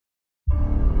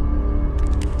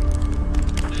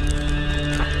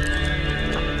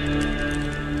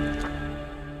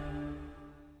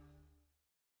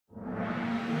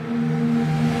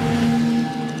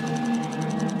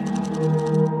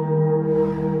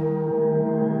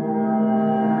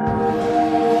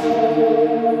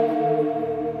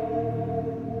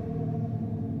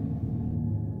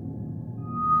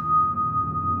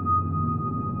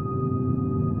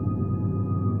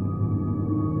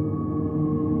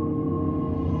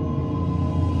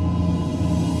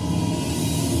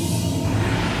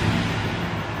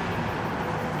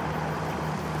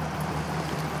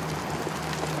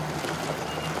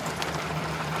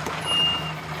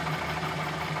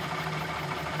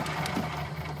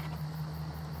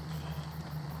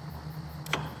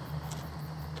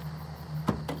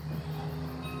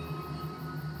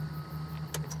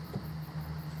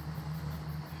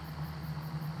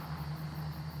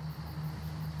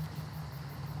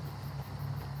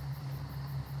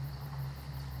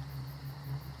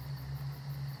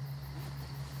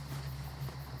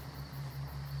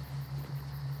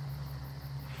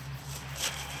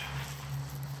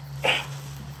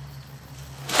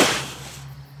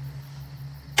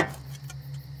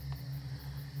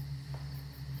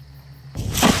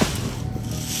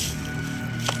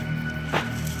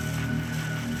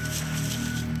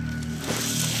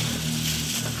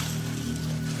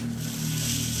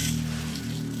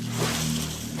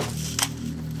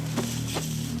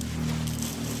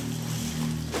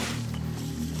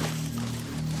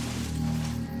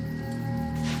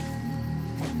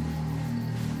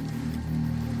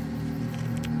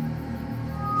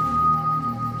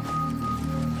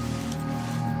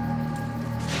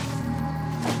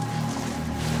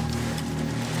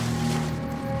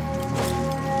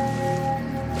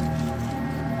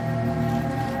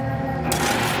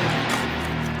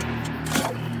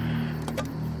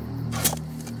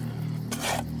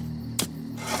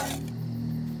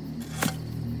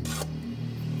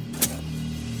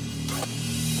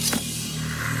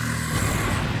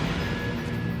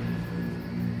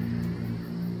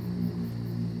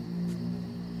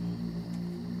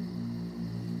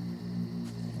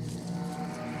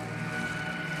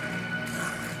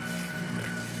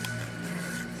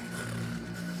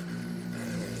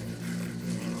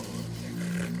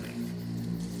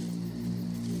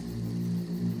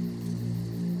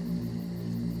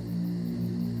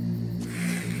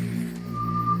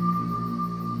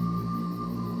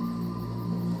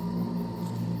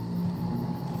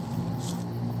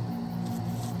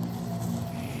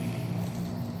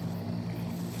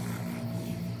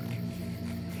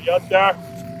You out there?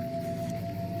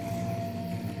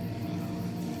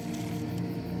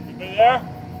 Anybody there?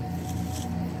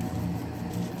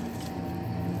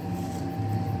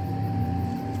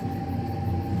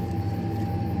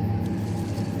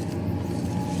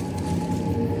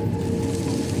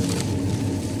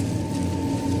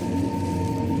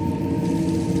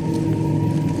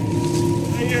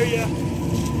 I hear you.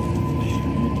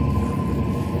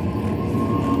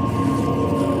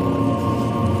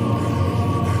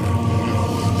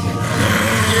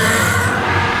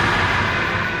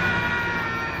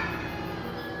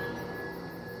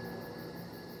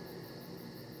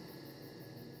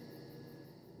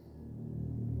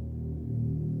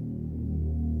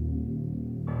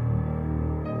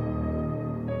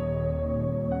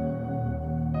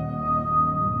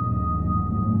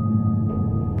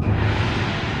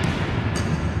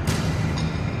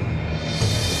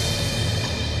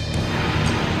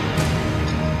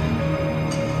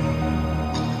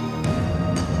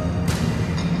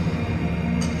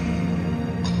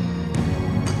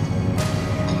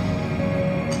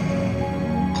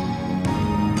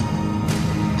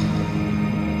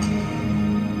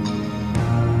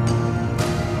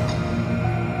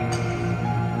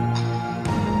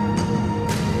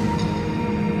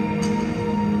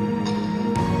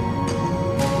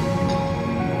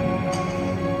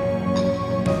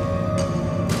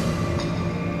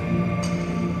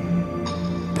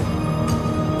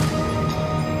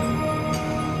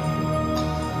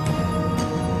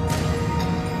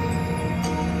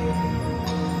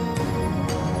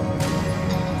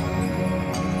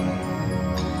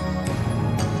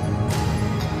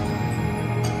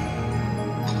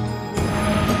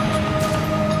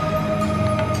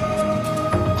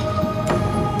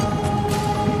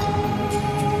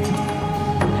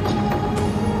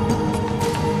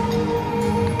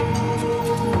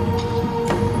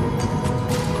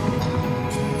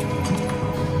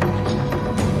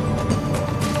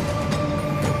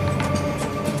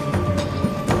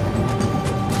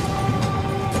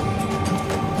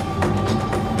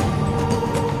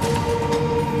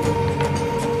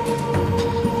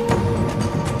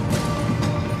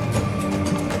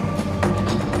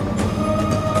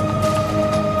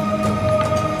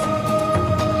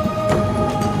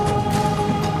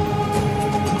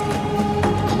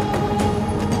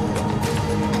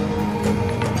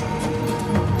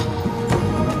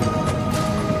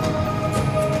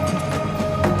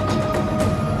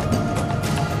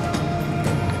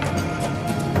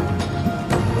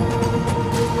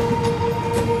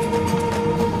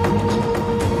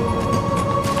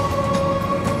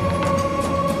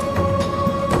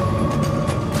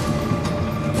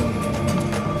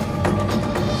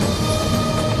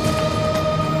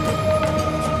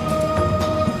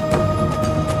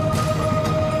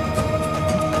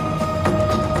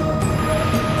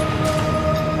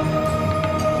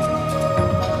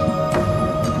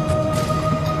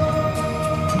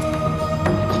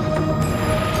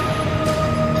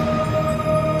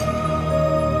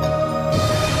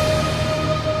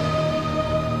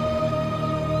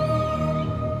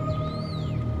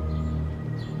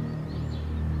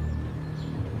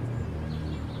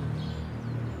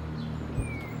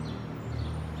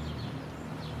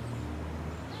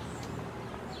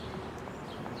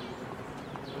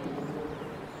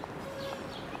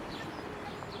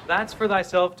 That's for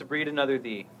thyself to breed another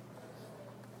thee.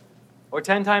 Or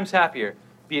 10 times happier,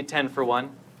 be it 10 for one.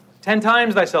 10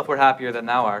 times thyself were happier than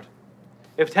thou art.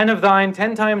 If 10 of thine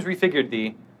 10 times refigured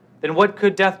thee, then what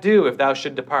could death do if thou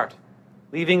should depart,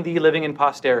 leaving thee living in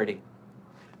posterity?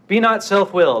 Be not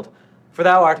self-willed, for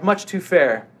thou art much too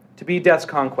fair to be death's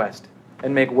conquest,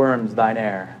 and make worms thine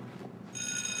heir.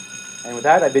 And with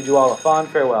that, I bid you all a fond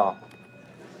farewell.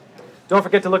 Don't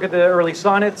forget to look at the early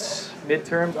sonnets.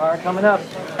 Midterms are coming up.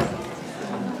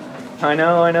 I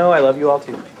know, I love you all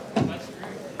too.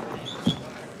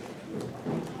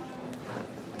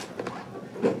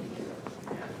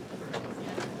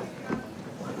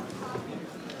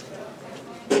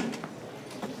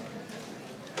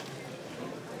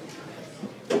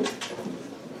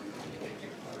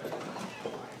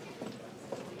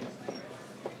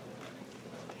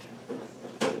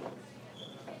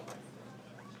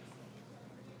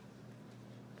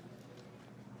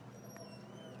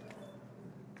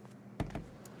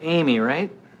 Amy,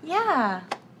 right? Yeah.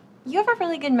 You have a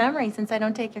really good memory since I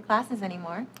don't take your classes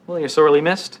anymore. Well, you're sorely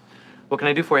missed. What can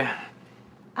I do for you?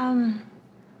 I'm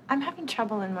having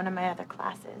trouble in one of my other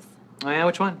classes. Oh, yeah?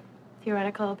 Which one?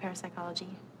 Theoretical parapsychology.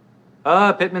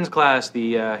 Pittman's class,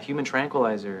 the human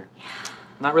tranquilizer. Yeah.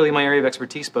 Not really my area of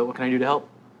expertise, but what can I do to help?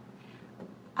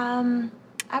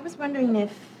 I was wondering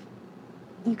if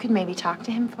you could maybe talk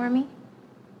to him for me?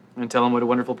 And tell him what a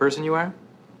wonderful person you are?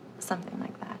 Something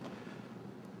like that.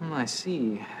 I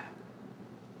see.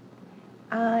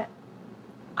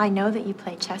 I know that you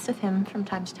play chess with him from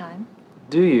time to time.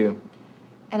 Do you?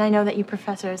 And I know that you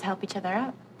professors help each other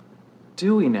out.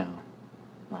 Do we now?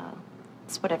 Well,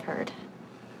 that's what I've heard.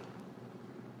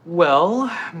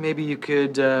 Well, maybe you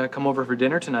could come over for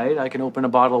dinner tonight. I can open a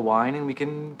bottle of wine and we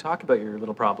can talk about your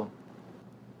little problem.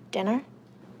 Dinner?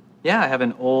 Yeah, I have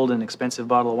an old and expensive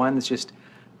bottle of wine that's just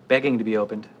begging to be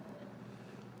opened.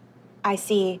 I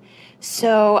see.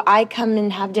 So I come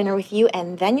and have dinner with you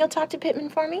and then you'll talk to Pittman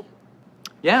for me?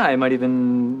 Yeah, I might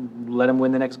even let him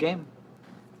win the next game.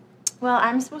 Well,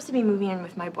 I'm supposed to be moving in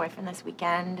with my boyfriend this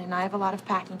weekend, and I have a lot of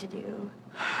packing to do.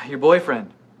 Your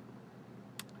boyfriend?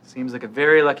 Seems like a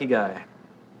very lucky guy.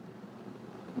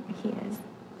 He is.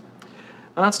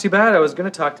 Well, that's too bad. I was going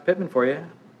to talk to Pittman for you.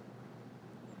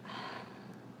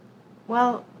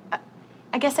 Well,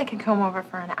 I guess I could come over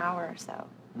for an hour or so.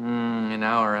 An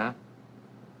hour, huh?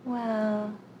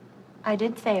 Well, I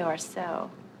did say or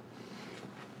so.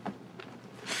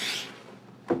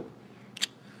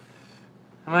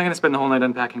 Am I going to spend the whole night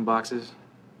unpacking boxes?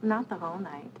 Not the whole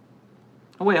night.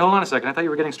 Oh, wait, hold on a second. I thought you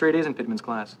were getting straight A's in Pittman's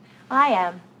class. Well, I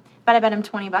am. But I bet him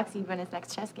 $20 he'd win his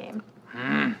next chess game.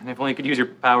 If only you could use your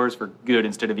powers for good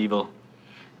instead of evil.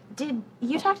 Did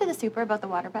you talk to the super about the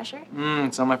water pressure?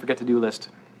 It's on my forget-to-do list.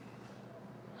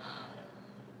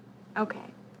 Okay.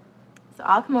 So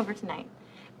I'll come over tonight.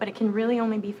 But it can really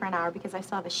only be for an hour because I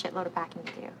still have a shitload of packing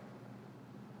to do.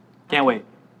 Can't wait.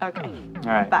 Okay. All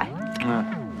right. Bye.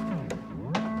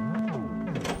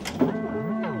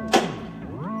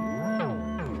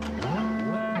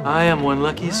 I am one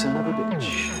lucky son of a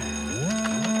bitch.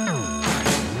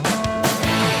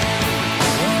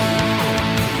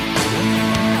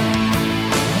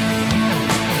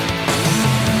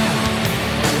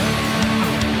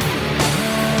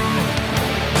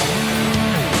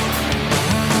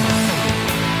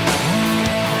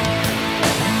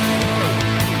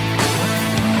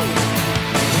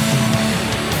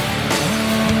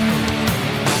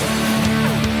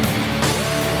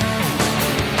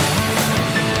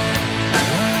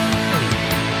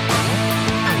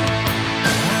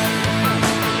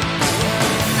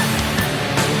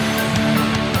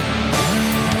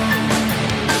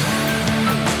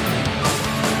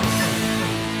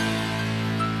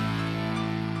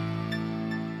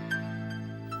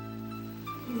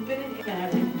 He's been an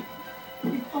Aaron.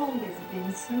 You've always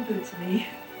been so good to me.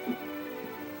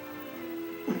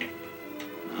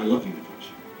 I love you,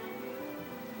 Natasha.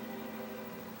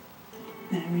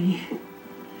 Mary.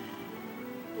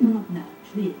 Not now,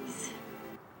 please.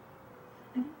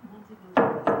 I don't want to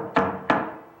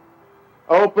go.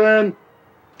 Open!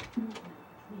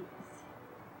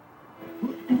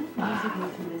 Not now, please. I don't want to go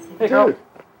through this again. Hey, Carl. Dude,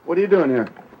 what are you doing here?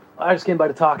 I just came by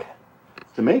to talk.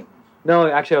 To me? No,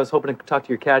 actually, I was hoping to talk to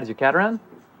your cat. Is your cat around?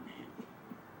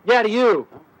 Yeah, to you.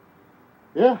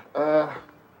 Yeah,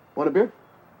 want a beer?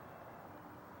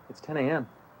 It's 10 a.m.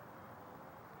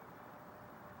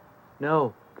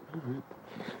 No.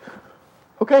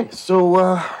 Okay,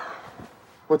 so,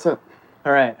 what's up?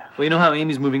 All right. Well, you know how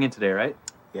Amy's moving in today, right?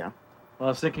 Yeah. Well,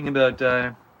 I was thinking about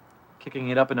kicking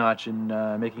it up a notch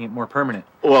and making it more permanent.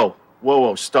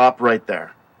 Whoa, stop right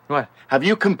there. What? Have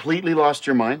you completely lost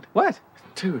your mind? What?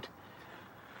 Dude,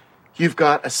 you've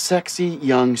got a sexy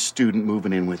young student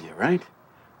moving in with you, right?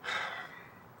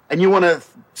 And you want to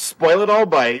spoil it all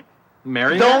by...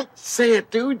 Marry her? Don't say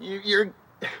it, dude. You're...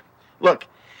 Look,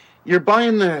 you're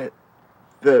buying the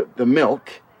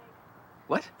milk.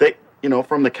 What?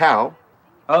 From the cow.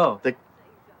 Oh. The,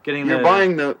 Getting you're the...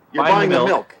 buying the milk.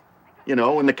 milk.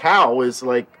 And the cow is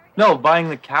like... No, buying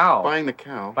the cow. Buying the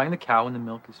cow. Buying the cow and the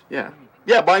milk is... Yeah.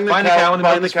 Yeah, buying the cow and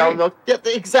the milk. Yeah,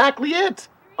 exactly it.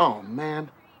 Oh, man.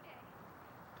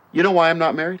 You know why I'm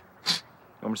not married? You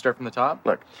want me to start from the top?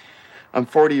 Look, I'm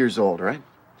 40 years old, right?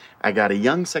 I got a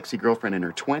young, sexy girlfriend in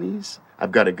her 20s.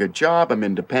 I've got a good job. I'm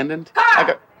independent.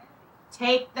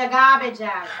 Take the garbage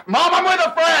out. Mom, I'm with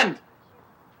a friend!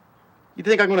 You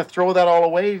think I'm going to throw that all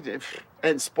away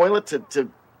and spoil it to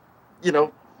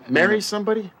marry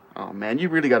somebody? Oh, man, you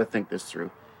really got to think this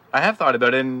through. I have thought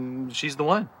about it, and she's the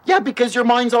one. Yeah, because your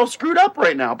mind's all screwed up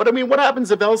right now. But, I mean, what happens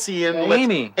if Elsie and...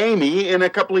 Amy in a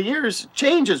couple of years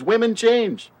changes? Women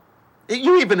change.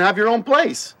 You even have your own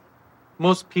place.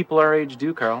 Most people our age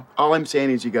do, Carl. All I'm saying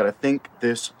is you got to think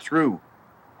this through.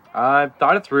 I've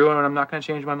thought it through, and I'm not going to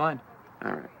change my mind.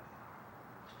 All right.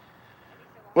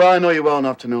 Well, I know you well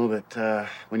enough to know that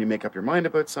when you make up your mind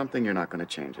about something, you're not going to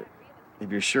change it.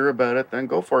 If you're sure about it, then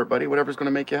go for it, buddy. Whatever's going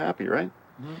to make you happy, right?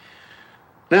 Mm-hmm.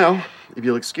 Now, if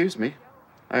you'll excuse me,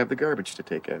 I have the garbage to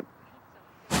take out.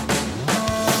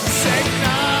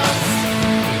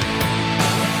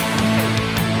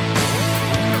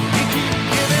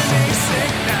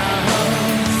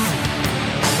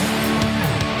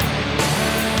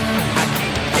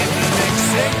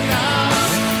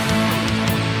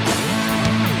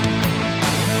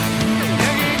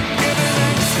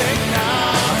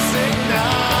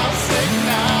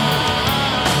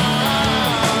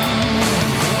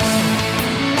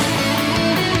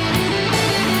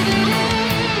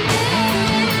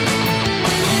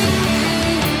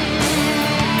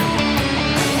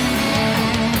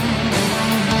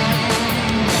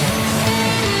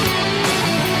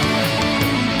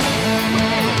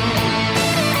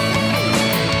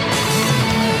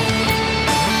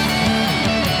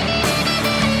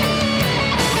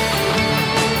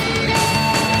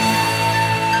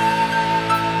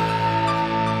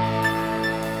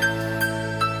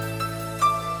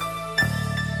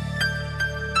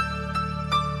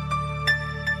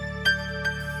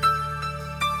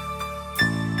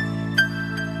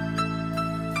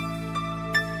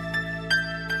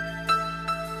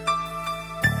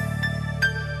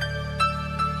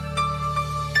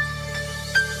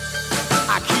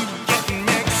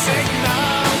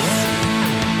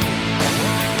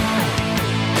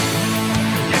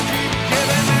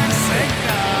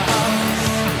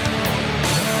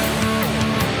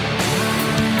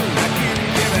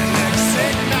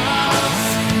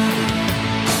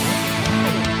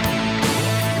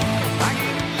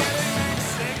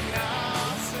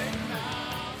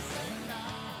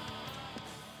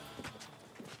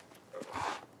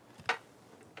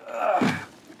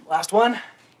 Last one?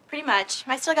 Pretty much.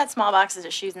 I still got small boxes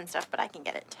of shoes and stuff, but I can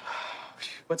get it.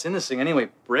 What's in this thing anyway?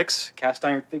 Bricks? Cast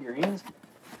iron figurines?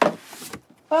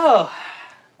 Oh,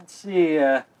 let's see.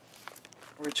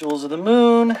 Rituals of the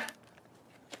Moon,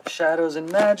 Shadows and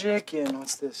Magic, and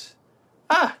what's this?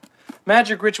 Ah,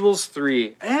 Magic Rituals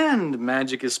 3. And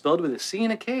magic is spelled with a C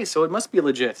and a K, so it must be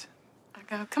legit.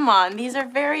 Oh, come on. These are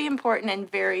very important and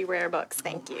very rare books.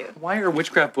 Thank you. Why are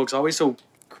witchcraft books always so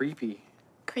creepy?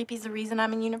 Creepy's the reason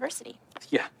I'm in university.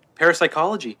 Yeah,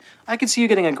 parapsychology. I could see you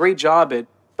getting a great job at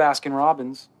Baskin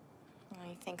Robbins. Oh,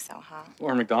 you think so, huh?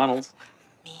 Or McDonald's.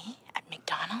 Me? At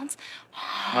McDonald's?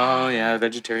 Oh, yeah,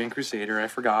 vegetarian crusader, I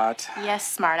forgot.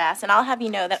 Yes, smartass. And I'll have you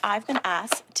know that I've been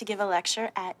asked to give a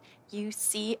lecture at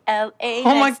UCLA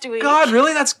Oh next my week. God,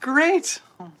 really? That's great.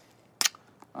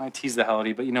 I tease the hell out of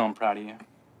you, but you know I'm proud of you.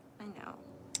 I know.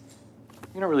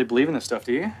 You don't really believe in this stuff,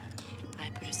 do you? I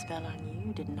put a spell on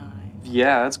you, didn't I?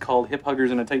 Yeah, that's called hip huggers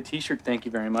in a tight t-shirt, thank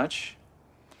you very much.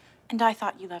 And I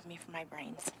thought you loved me for my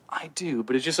brains. I do,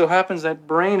 but it just so happens that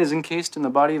brain is encased in the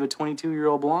body of a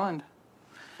 22-year-old blonde.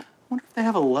 I wonder if they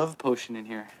have a love potion in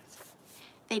here.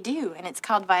 They do, and it's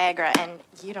called Viagra, and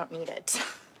you don't need it.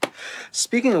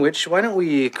 Speaking of which, why don't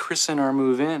we christen our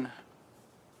move-in?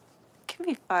 Could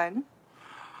be fun.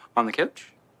 On the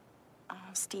couch? Oh,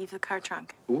 Steve, the car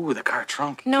trunk. Ooh, the car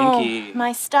trunk. No, Kinky.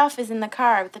 my stuff is in the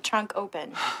car with the trunk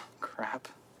open. Crap.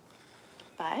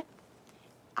 But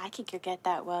I could go get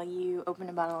that while you open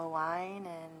a bottle of wine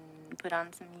and put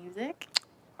on some music.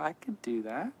 I could do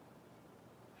that.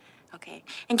 Okay.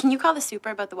 And can you call the super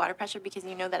about the water pressure, because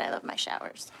you know that I love my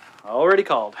showers. Already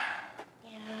called.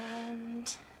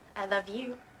 And I love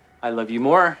you. I love you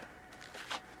more.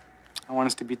 I want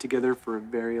us to be together for a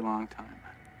very long time.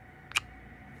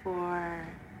 For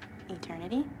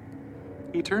eternity?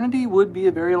 Eternity would be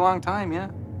a very long time, yeah.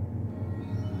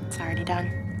 It's already done.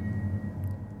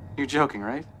 You're joking,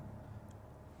 right?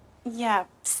 Yeah,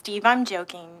 Steve, I'm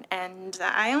joking. And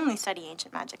I only study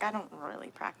ancient magic. I don't really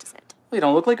practice it. Well, you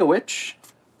don't look like a witch.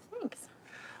 Thanks.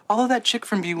 Although that chick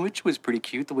from Bewitched was pretty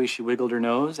cute, the way she wiggled her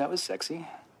nose. That was sexy.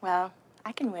 Well,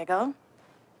 I can wiggle.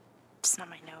 Just not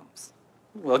my nose.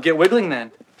 Well, get wiggling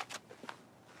then.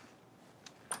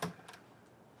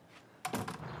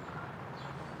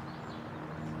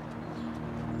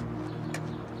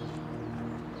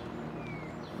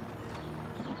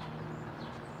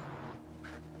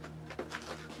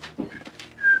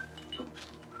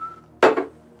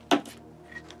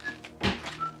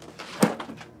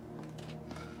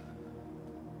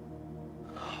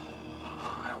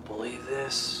 I don't believe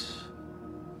this.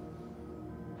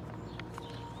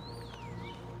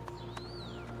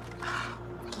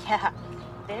 Yeah,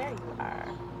 there you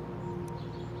are.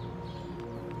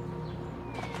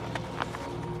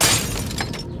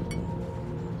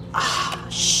 Ah,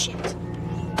 shit.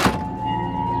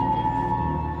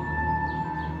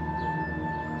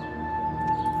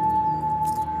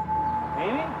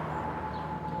 Amy?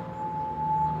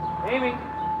 Amy?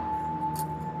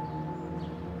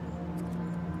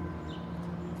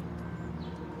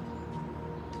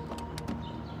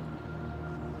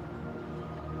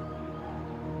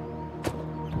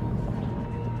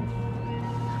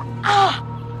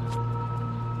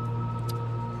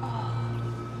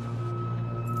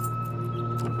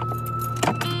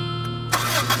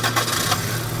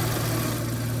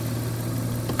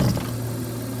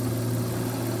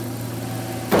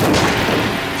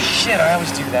 shit, I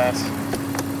always do that.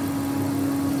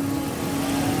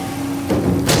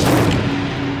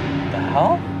 The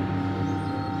hell?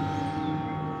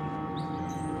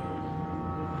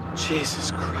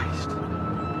 Jesus Christ.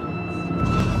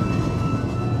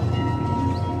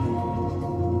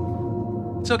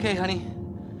 It's okay, honey.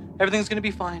 Everything's gonna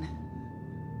be fine.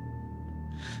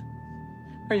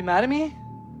 Are you mad at me?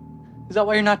 Is that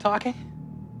why you're not talking?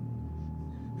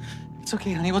 It's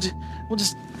okay, honey. We'll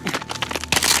just.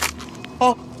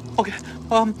 Oh, okay.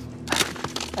 I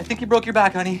think you broke your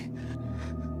back, honey.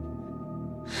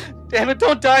 Damn it!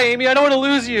 Don't die, Amy. I don't want to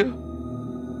lose you.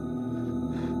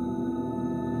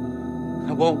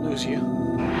 I won't lose you.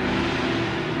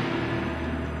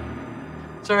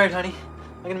 It's all right, honey.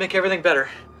 I'm gonna make everything better.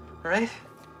 All right?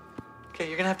 Okay,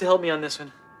 you're gonna have to help me on this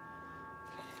one.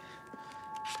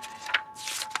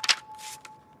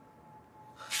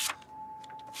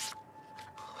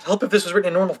 It'd help if this was written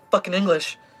in normal fucking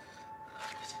English.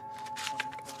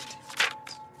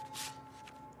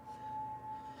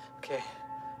 Okay,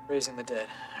 raising the dead.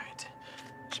 All right,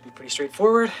 should be pretty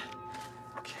straightforward.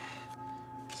 Okay.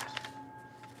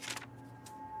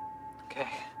 Okay.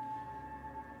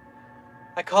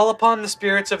 I call upon the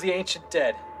spirits of the ancient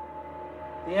dead,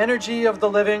 the energy of the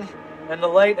living, and the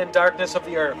light and darkness of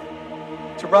the earth,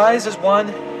 to rise as one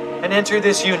and enter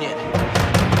this union.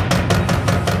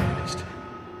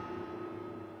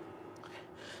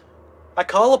 I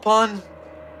call upon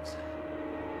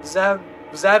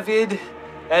Zavid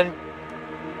and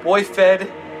Boyfed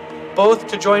both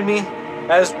to join me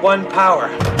as one power.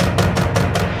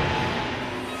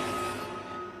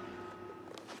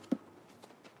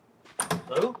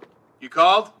 Hello? You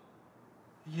called?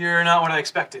 You're not what I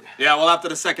expected. Yeah, well, after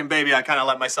the second baby, I kind of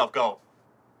let myself go.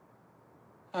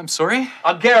 I'm sorry?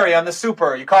 I'm Gary. I'm the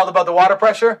super. You called about the water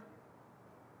pressure?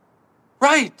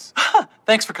 Right!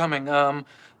 Thanks for coming.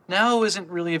 Now isn't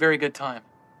really a very good time.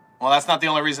 Well, that's not the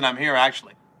only reason I'm here,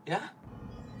 actually. Yeah?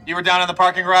 You were down in the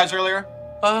parking garage earlier?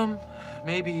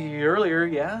 Maybe earlier,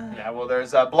 yeah? Yeah, well,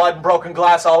 there's blood and broken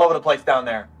glass all over the place down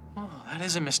there. Oh, that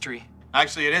is a mystery.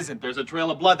 Actually, it isn't. There's a trail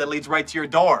of blood that leads right to your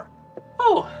door.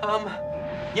 Oh,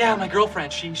 yeah, my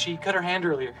girlfriend. She cut her hand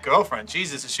earlier. Girlfriend?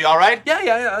 Jesus, is she all right?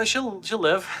 Yeah. She'll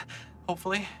live.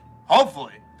 Hopefully.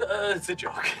 Hopefully. It's a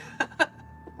joke.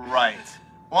 Right.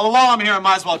 Well, while I'm here, I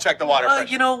might as well check the water pressure.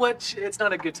 You know what? It's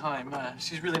not a good time.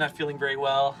 She's really not feeling very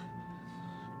well.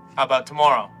 How about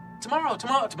tomorrow?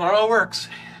 Tomorrow works.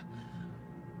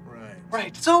 Right.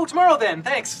 Right. So tomorrow then.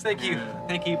 Thanks. Thank you.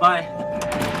 Thank you. Bye.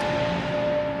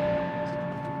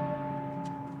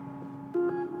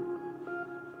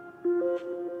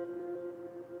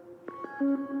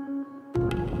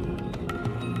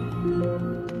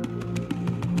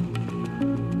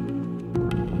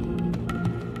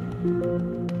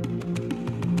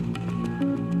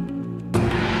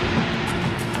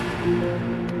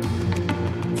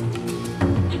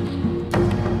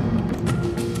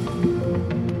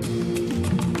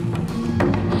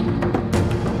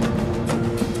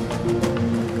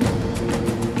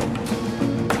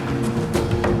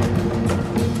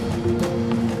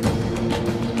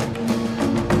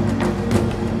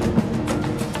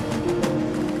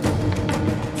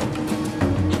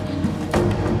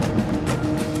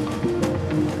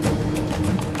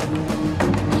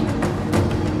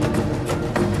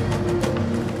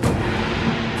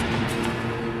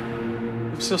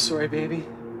 I'm so sorry, baby.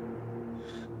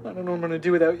 I don't know what I'm gonna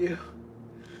do without you.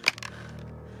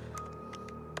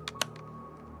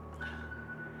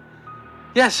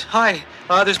 Yes, hi.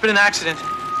 There's been an accident.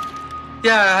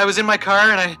 Yeah, I was in my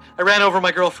car and I ran over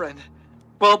my girlfriend.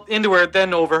 Well, into her,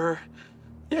 then over her.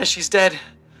 Yeah, she's dead.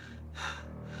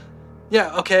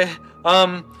 Yeah, okay.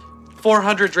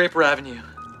 400 Draper Avenue.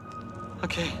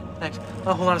 Okay, thanks.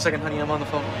 Oh, hold on a second, honey. I'm on the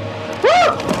phone.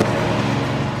 Woo!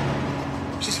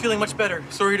 She's feeling much better.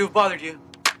 Sorry to have bothered you.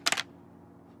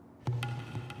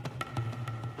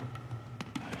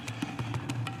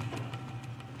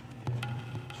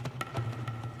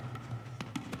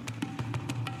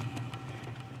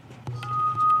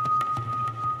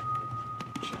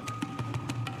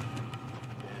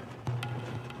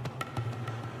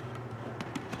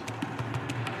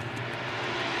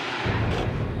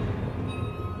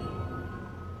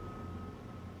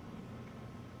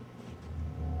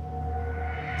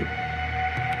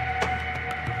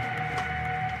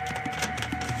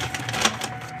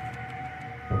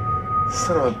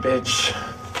 Son of a bitch.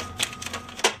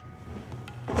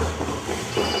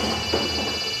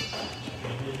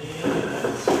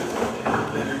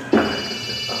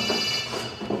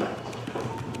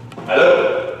 Hello?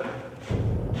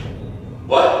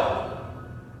 What?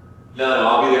 No,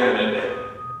 I'll be there in a minute.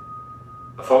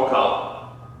 A phone call.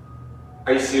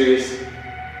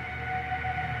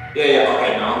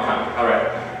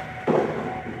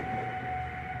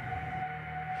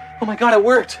 my God, it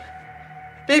worked.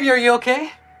 Baby, are you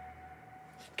okay?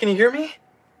 Can you hear me?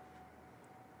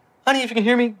 Honey, if you can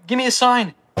hear me, give me a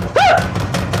sign.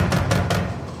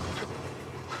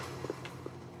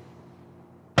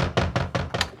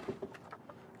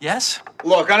 Yes?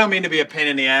 Look, I don't mean to be a pain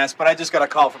in the ass, but I just got a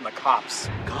call from the cops.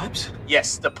 Cops?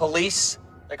 Yes, the police.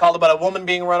 They called about a woman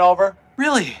being run over.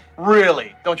 Really?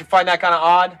 Really? Don't you find that kind of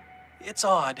odd? It's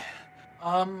odd.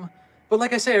 But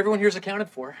like I say, everyone here's accounted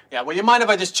for. Yeah, well, you mind if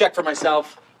I just check for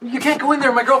myself? You can't go in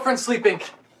there, my girlfriend's sleeping.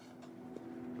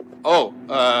 Oh,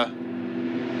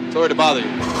 sorry to bother you.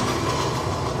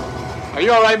 Are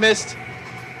you all right, miss?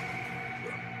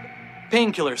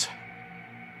 Painkillers.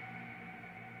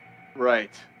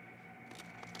 Right.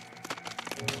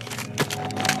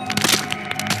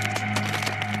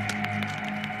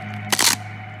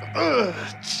 Ugh,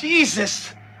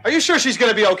 Jesus! Are you sure she's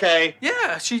gonna be okay?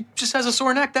 Yeah, she just has a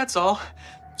sore neck, that's all.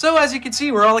 So as you can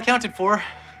see, we're all accounted for.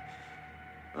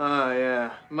 Oh, yeah.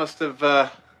 Must have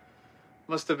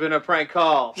been a prank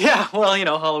call. Yeah, well, you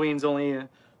know, Halloween's only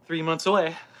 3 months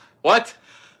away. What?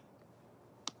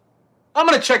 I'm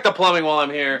gonna check the plumbing while I'm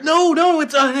here. No,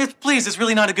 it's please, it's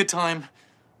really not a good time.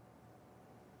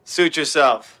 Suit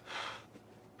yourself.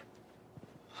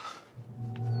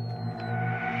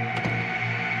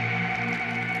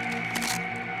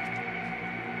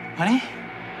 Honey,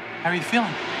 how are you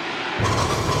feeling?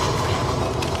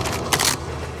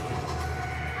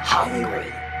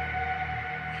 Hungry.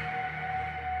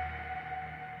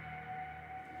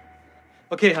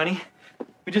 Okay, honey,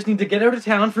 we just need to get out of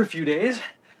town for a few days.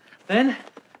 Then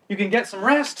you can get some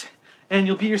rest, and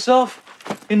you'll be yourself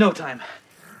in no time.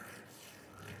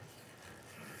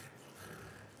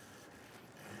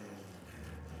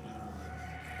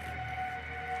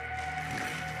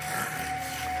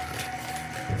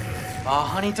 Oh,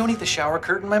 honey, don't eat the shower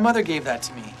curtain. My mother gave that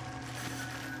to me.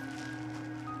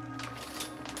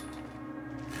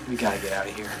 We gotta get out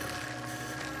of here.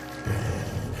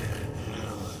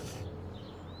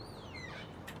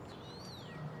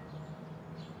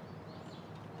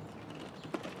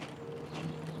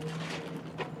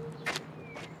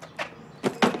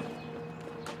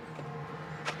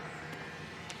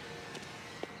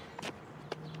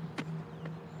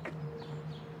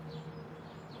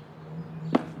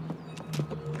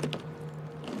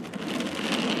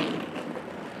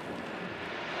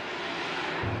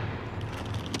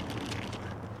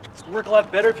 It'd work a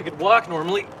lot better if you could walk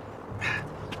normally.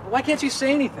 Why can't you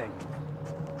say anything?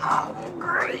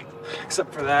 Hungry.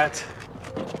 Except for that.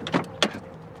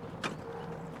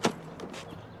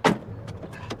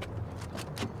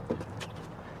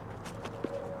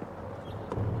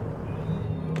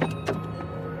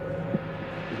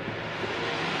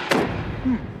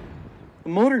 The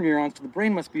motor neurons to the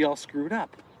brain must be all screwed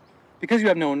up. Because you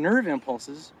have no nerve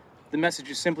impulses, the message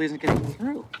just simply isn't getting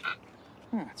through.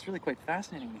 It's really quite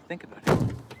fascinating when you think about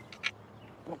it.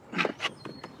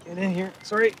 Get in here.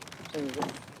 Sorry. There we go.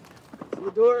 To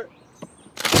the door.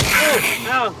 Oh,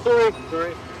 no,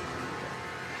 sorry.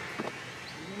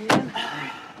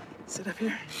 Sit up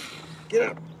here.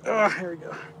 Get up. Oh, here we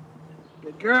go.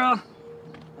 Good girl.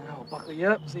 Now we'll buckle you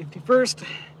up. Safety first.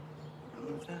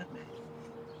 Move that.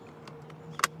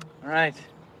 All right.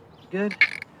 Good.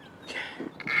 Okay.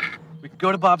 We can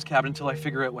go to Bob's cabin until I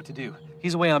figure out what to do.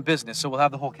 He's away on business, so we'll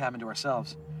have the whole cabin to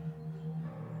ourselves.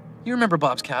 You remember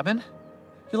Bob's cabin?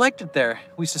 You liked it there.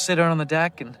 We used to sit out on the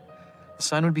deck, and the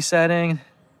sun would be setting.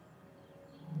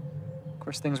 Of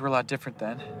course, things were a lot different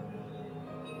then.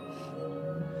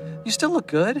 You still look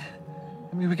good.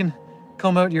 I mean, we can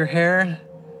comb out your hair.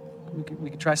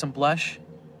 We could try some blush.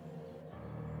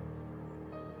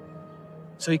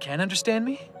 So you can understand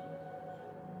me?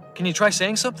 Can you try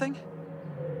saying something?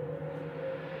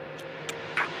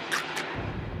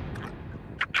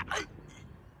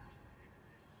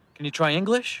 Can you try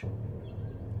English?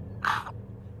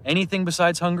 Anything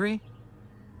besides hungry?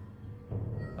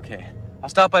 Okay, I'll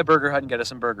stop by Burger Hut and get us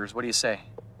some burgers. What do you say?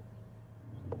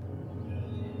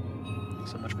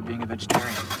 So much for being a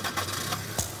vegetarian.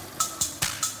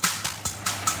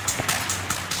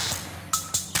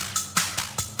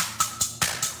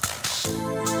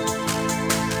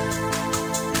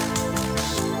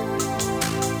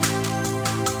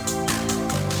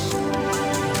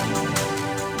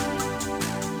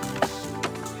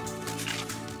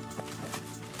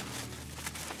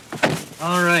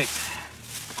 All right,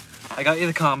 I got you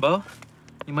the combo.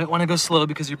 You might want to go slow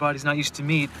because your body's not used to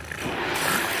meat.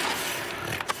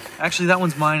 Actually, that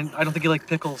one's mine. I don't think you like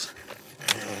pickles.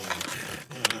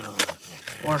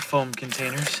 Or foam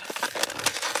containers.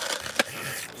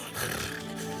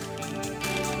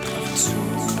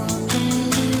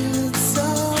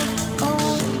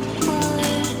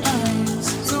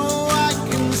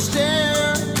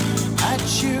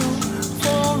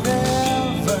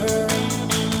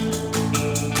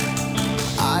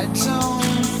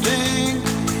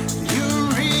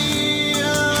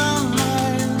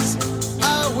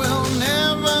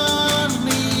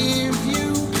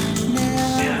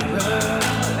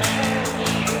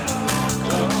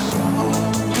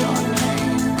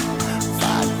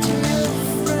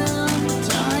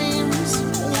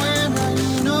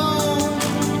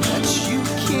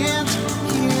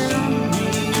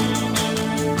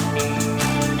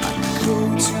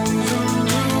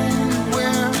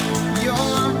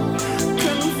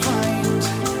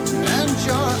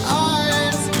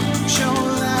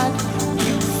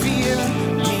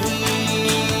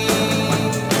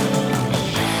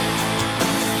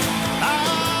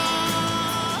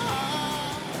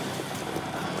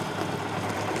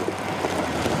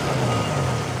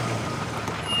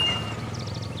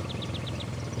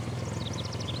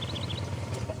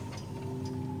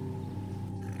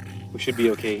 should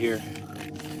be okay here.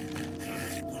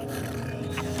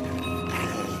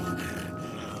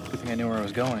 Good thing I knew where I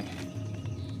was going.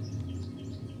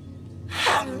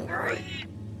 Hungry.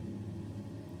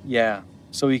 Yeah,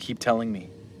 so you keep telling me.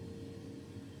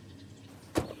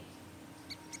 All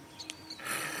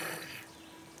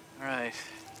right.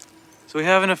 So we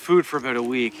have enough food for about a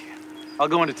week. I'll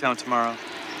go into town tomorrow.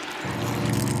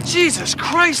 Jesus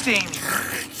Christ, Amy!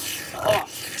 Oh.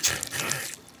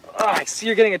 Oh, I see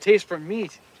you're getting a taste for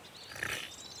meat.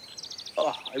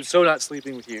 Oh, I'm so not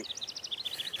sleeping with you.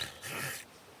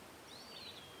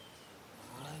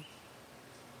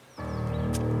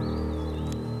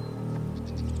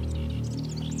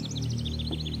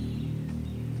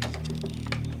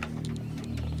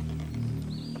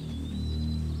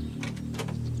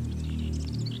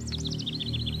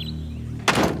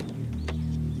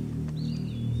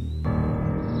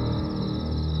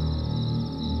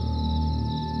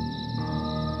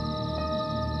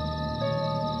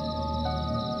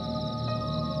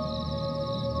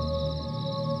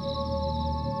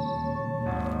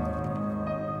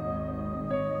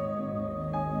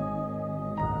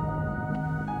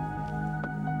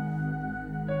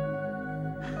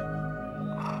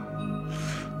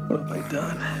 What have I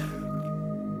done?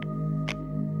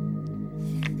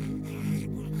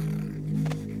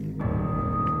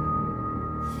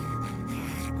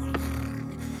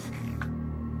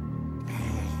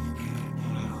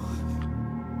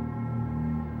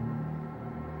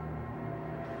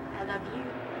 I love you.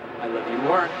 I love you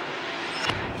more.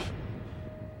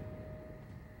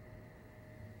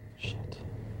 Shit.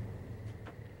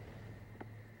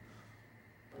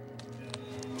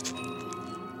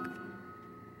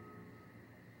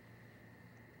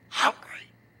 Hungry.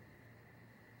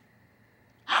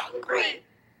 Hungry.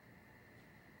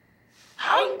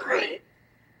 Hungry.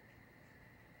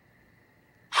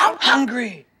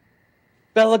 Hungry.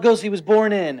 Bela Lugosi was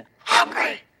born in.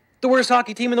 Hungry. The worst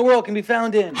hockey team in the world can be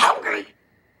found in. Hungry.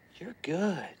 You're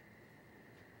good.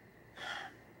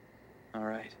 All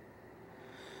right.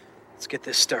 Let's get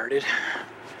this started.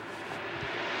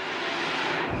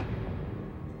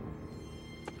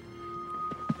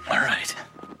 All right.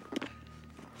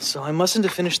 So I mustn't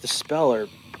have finished the spell, or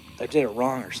I did it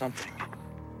wrong or something.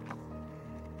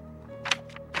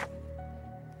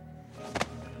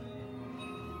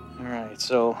 All right,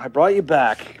 so I brought you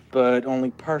back, but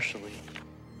only partially.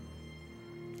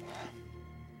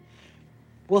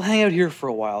 We'll hang out here for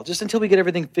a while, just until we get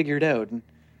everything figured out, and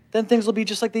then things will be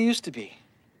just like they used to be.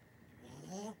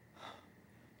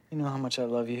 You know how much I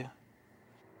love you.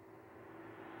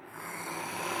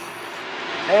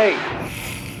 Hey,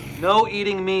 no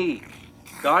eating me.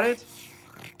 Got it?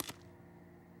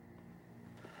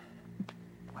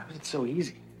 Why was it so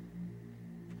easy?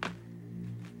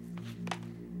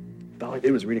 All I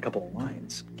did was read a couple of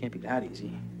lines. Can't be that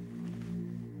easy.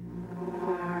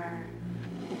 For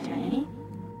eternity?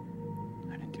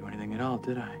 I didn't do anything at all,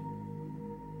 did I?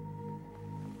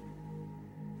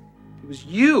 It was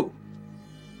you!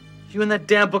 You and that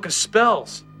damn book of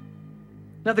spells.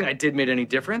 Nothing I did made any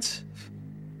difference.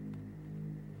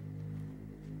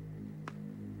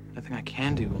 Nothing I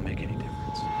can do will make any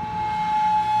difference.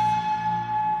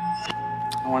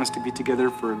 I want us to be together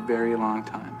for a very long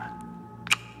time.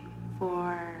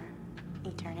 For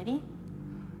eternity?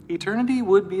 Eternity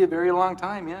would be a very long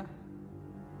time, yeah.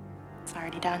 It's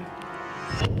already done.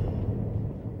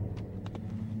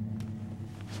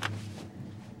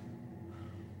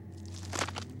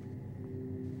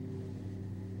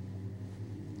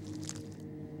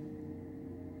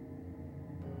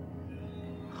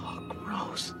 Oh,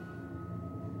 gross.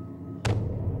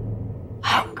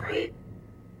 Hungry.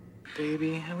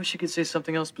 Baby, I wish you could say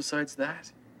something else besides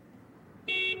that.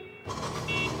 Don't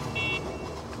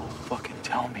fucking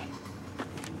tell me.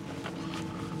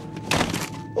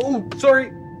 Oh,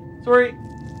 sorry. Sorry.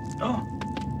 Oh.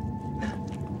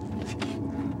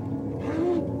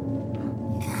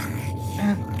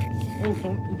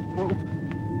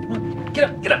 Get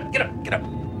up, get up, get up, get up,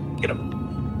 get up. All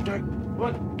right,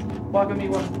 what? Walk with me,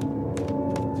 walk.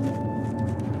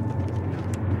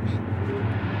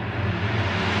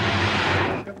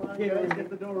 Come on, guys, get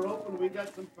the door open. We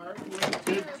got some partying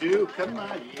to do. Come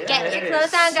on, yes. Get your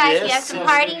clothes on, guys. Yes, We have some yes.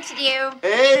 partying to do.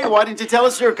 Hey, why didn't you tell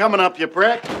us you were coming up, you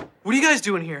prick? What are you guys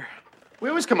doing here? We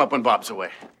always come up when Bob's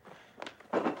away.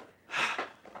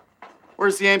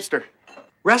 Where's the Amster?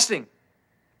 Resting.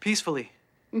 Peacefully.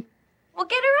 Well,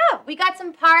 get her up. We got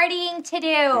some partying to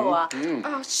do.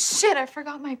 Oh, shit, I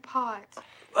forgot my pot.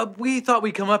 We thought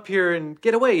we'd come up here and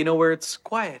get away, you know, where it's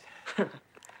quiet.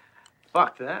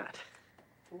 Fuck that.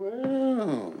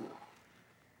 Well,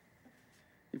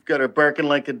 you've got her barking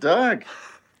like a dog.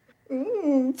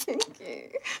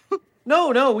 Kinky.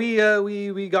 No,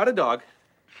 we got a dog.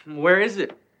 Where is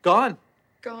it? Gone.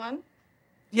 Gone?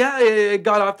 Yeah, it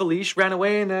got off the leash, ran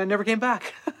away, and never came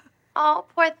back. Oh,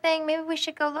 poor thing. Maybe we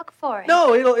should go look for it.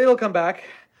 No, it'll come back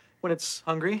when it's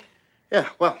hungry. Yeah,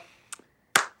 well,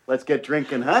 let's get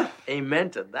drinking, huh? Amen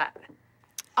to that.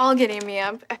 I'll get Amy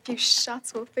up. A few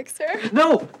shots will fix her.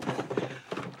 No!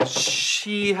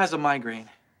 She has a migraine.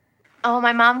 Oh,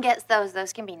 my mom gets those.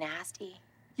 Those can be nasty.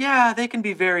 Yeah, they can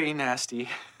be very nasty.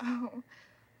 Oh.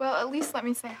 Well, at least let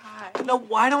me say hi. No,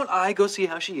 why don't I go see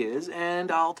how she is, and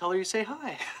I'll tell her you say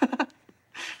hi.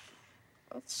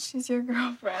 Well, she's your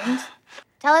girlfriend.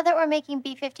 Tell her that we're making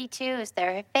B-52s.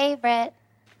 They're her favorite.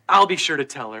 I'll be sure to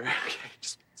tell her. Okay,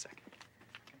 just a second.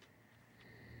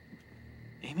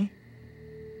 Amy?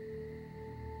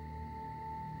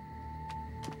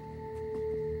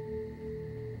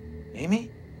 Amy?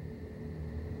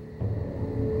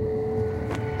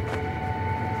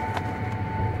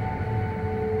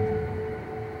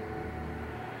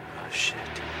 Oh, shit.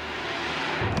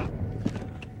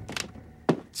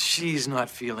 She's not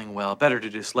feeling well. Better to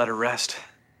just let her rest.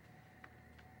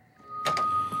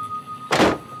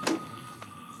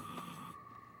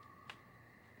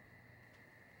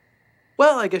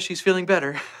 Well, I guess she's feeling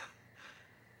better.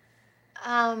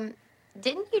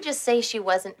 Didn't you just say she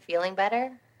wasn't feeling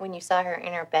better when you saw her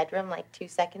in her bedroom like 2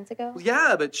 seconds ago?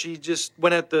 Yeah, but she just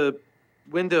went out the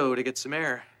window to get some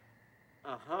air.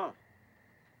 Uh-huh.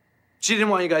 She didn't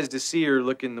want you guys to see her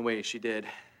looking the way she did.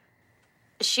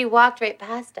 She walked right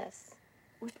past us.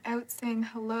 Without saying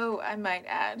hello, I might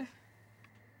add.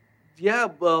 Yeah,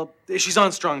 well, she's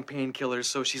on strong painkillers,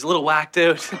 so she's a little whacked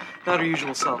out. Not her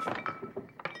usual self.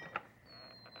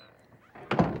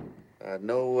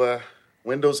 No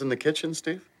windows in the kitchen,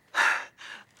 Steve?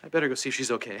 I better go see if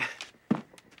she's okay.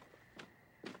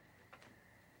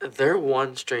 They're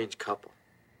one strange couple.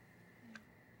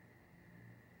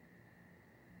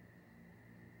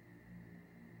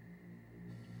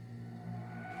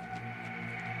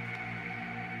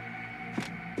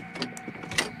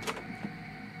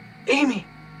 Amy!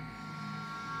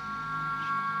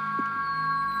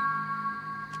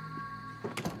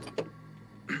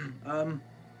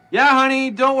 Yeah,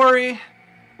 honey, don't worry.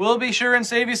 We'll be sure and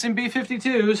save you some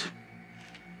B-52s.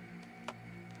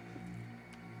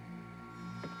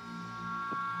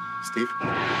 Steve?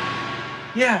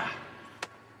 Yeah.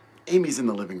 Amy's in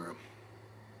the living room.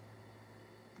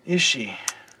 Is she?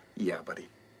 Yeah, buddy.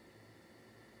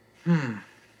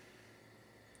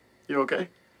 You okay?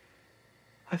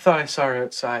 I thought I saw her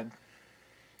outside.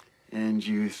 And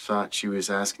you thought she was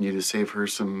asking you to save her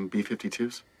some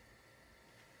B-52s?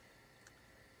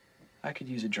 I could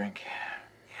use a drink.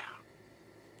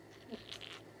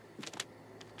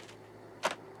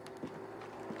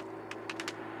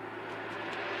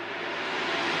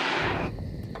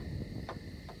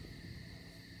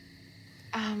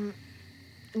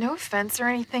 No offense or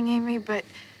anything, Amy, but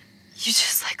you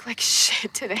just look like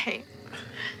shit today.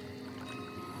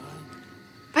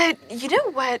 But you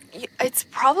know what? It's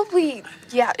probably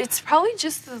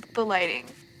just the lighting.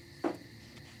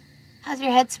 How's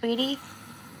your head, sweetie?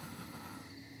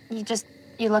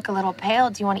 You look a little pale.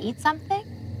 Do you want to eat something?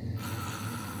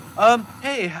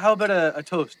 Hey, how about a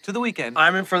toast to the weekend?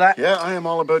 I'm in for that. Yeah, I am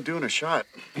all about doing a shot.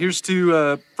 Here's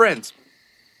to, friends.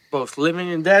 Both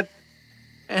living and dead.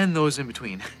 And those in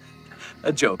between.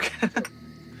 A joke.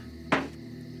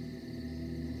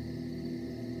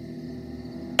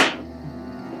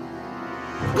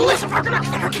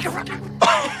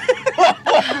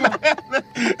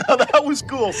 Oh, that was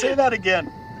cool. Say that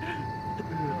again.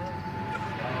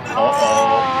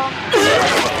 Uh-oh.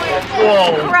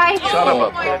 Whoa. Christ. Shut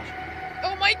up, bitch.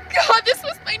 Oh my God, this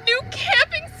was my new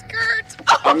camping skirt.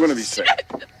 I'm gonna be sick.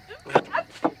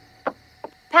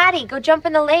 Patty, go jump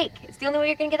in the lake. It's the only way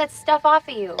you're gonna get that stuff off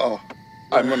of you. Oh,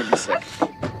 I'm gonna be sick.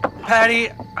 Patty,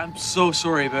 I'm so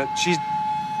sorry, but she's...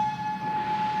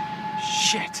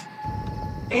 Shit.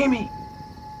 Amy.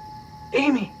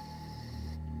 Amy.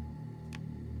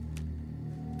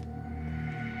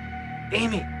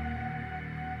 Amy.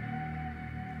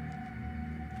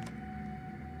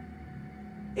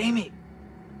 Amy.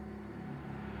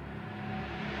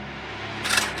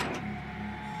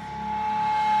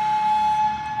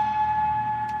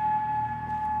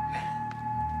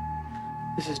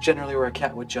 This is generally where a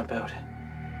cat would jump out.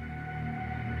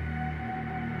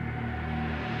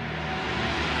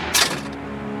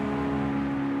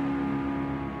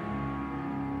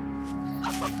 I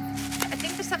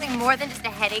think there's something more than just a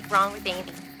headache wrong with Amy.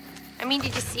 I mean,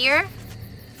 did you see her?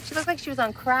 She looked like she was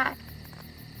on crack.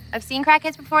 I've seen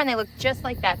crackheads before and they look just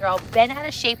like that. They're all bent out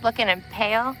of shape looking and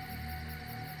pale.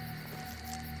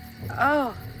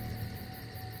 Oh.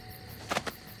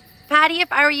 Patty,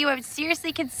 if I were you, I would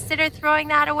seriously consider throwing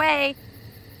that away.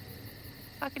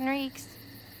 Fucking reeks.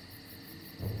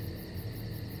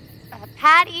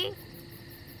 Patty?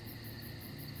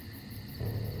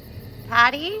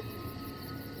 Patty?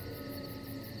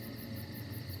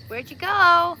 Where'd you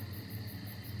go?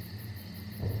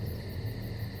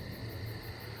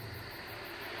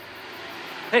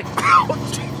 Hey, Oh,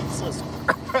 Jesus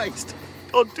Christ.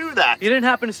 Don't do that. you didn't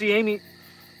happen to see Amy?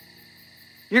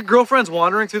 Your girlfriend's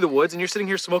wandering through the woods and you're sitting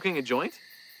here smoking a joint?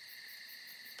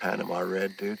 Panama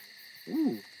Red, dude.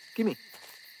 Ooh, gimme.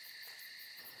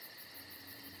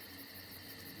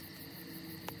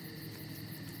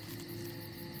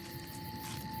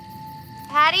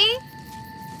 Patty?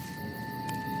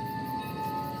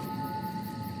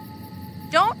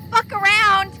 Don't fuck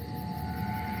around.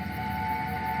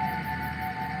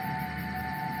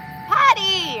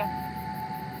 Patty!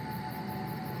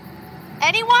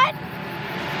 Anyone?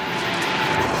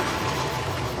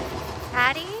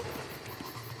 Patty?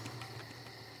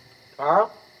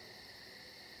 Carl?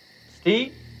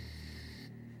 Steve?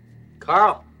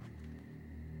 Carl?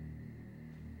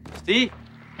 Steve?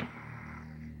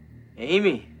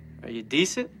 Amy, are you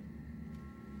decent?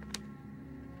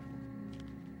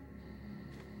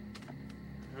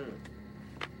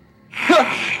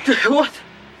 What?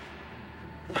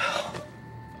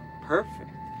 Perfect.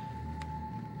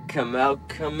 Come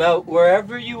out,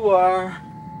 wherever you are.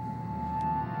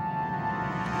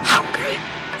 Okay.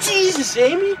 Jesus,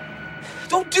 Amy!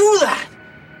 Don't do that!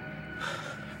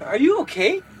 Are you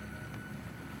okay?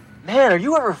 Man, are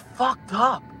you ever fucked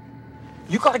up?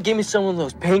 You gotta give me some of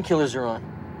those painkillers are on.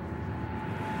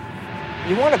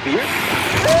 You want a beer?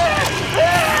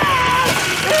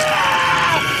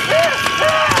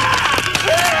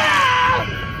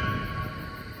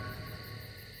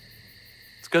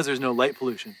 It's because there's no light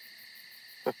pollution.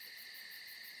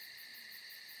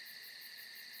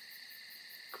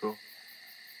 Cool.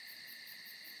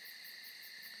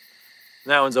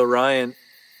 That one's Orion.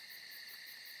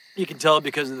 You can tell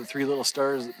because of the 3 little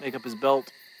stars that make up his belt.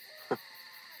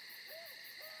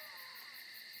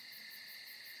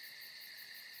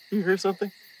 You hear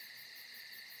something?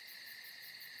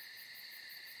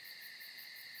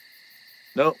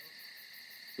 No.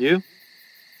 You?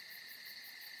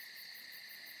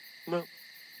 No.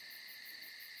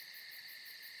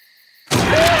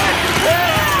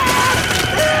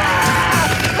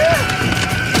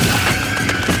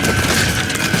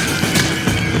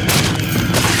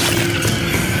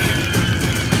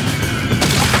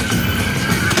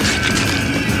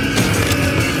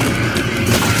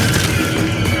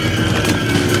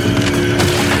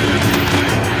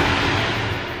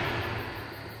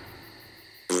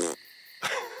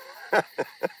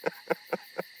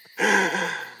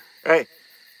 Hey,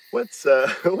 what's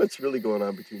really going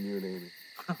on between you and Amy?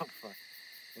 Oh, fuck.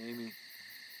 Amy.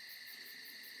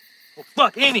 Oh,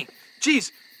 fuck, Amy!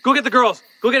 Jeez, go get the girls.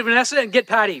 Go get Vanessa and get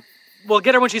Patty. Well,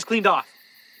 get her when she's cleaned off.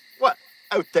 What?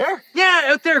 Out there? Yeah,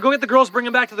 out there. Go get the girls, bring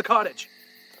them back to the cottage.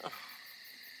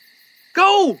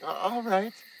 Go! All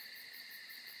right.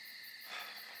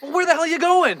 Well, where the hell are you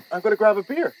going? I'm gonna grab a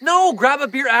beer. No, grab a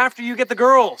beer after you get the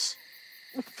girls.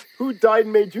 Who died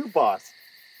and made you boss?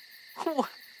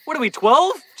 What are we,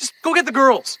 12? Just go get the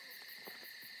girls.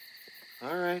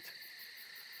 All right.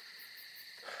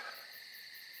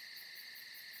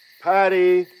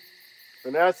 Patty,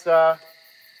 Vanessa,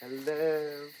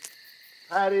 hello.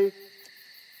 Patty,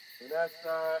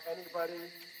 Vanessa, anybody?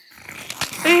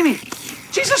 Amy!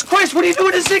 Jesus Christ, what are you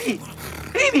doing to Ziggy?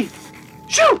 Amy!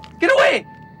 Shoot! Get away!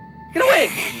 Get away!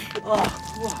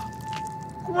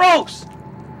 Oh, gross!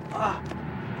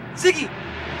 Ziggy!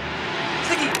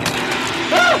 Ziggy!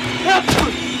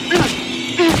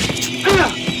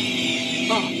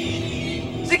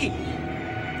 Ziggy!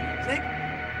 Zig?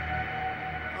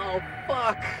 Oh,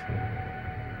 fuck.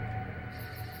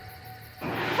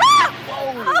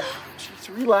 Whoa! Just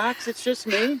relax, it's just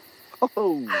me.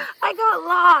 Oh. I got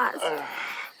lost.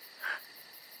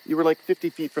 You were like 50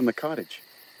 feet from the cottage.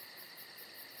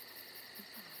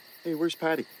 Hey, where's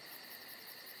Patty?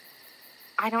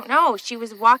 I don't know. She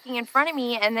was walking in front of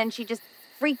me and then she just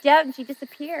freaked out and she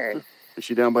disappeared. Is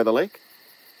she down by the lake?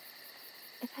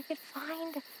 If I could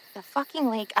find the fucking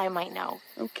lake, I might know.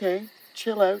 Okay,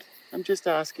 chill out. I'm just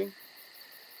asking.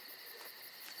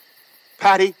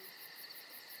 Patty?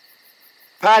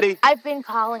 Patty? I've been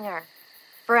calling her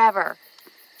forever.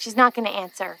 She's not going to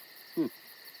answer. Yeah,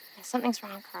 something's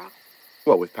wrong, Carl.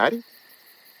 What, with Patty?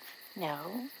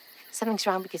 No. Something's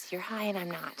wrong because you're high and I'm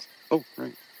not. Oh,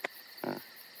 right.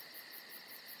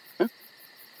 Huh?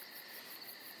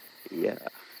 Yeah.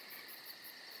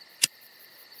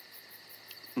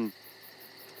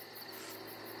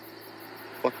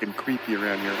 Fucking creepy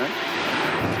around here, huh?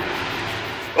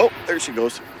 Oh, there she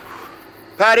goes.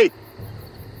 Patty!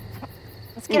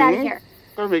 Let's get out of here.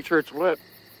 Gotta make sure it's wet.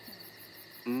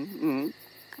 Mm-hmm.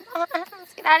 Come on,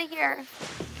 let's get out of here.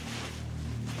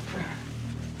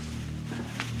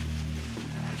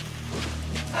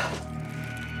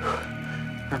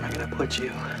 Where am I gonna put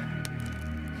you?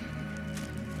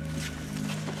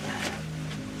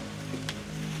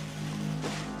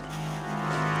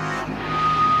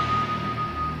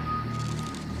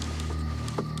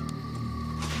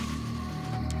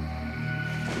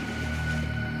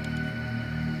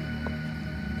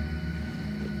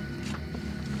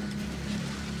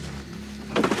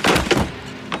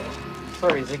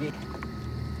 Sorry, Ziggy.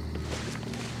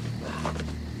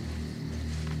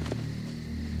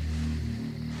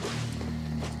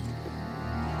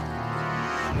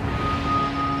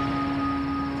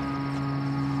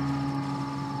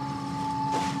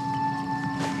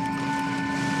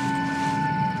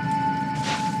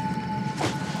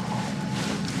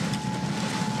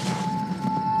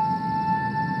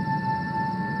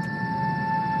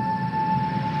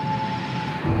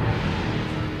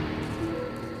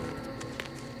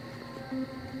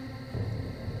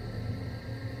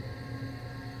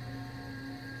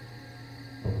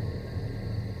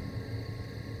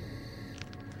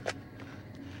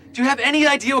 Do you have any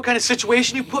idea what kind of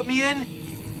situation you put me in?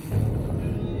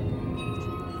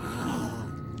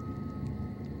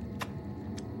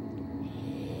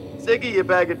 Ziggy, you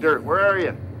bag of dirt, where are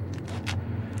you?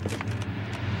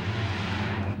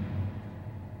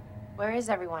 Where is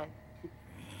everyone?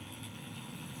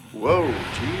 Whoa,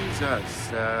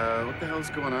 Jesus. What the hell's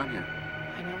going on here?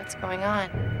 I know what's going on.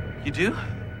 You do?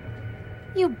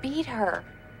 You beat her.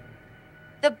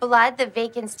 The blood, the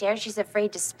vacant stare, she's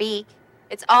afraid to speak.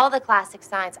 It's all the classic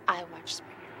signs. I watch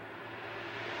Springer.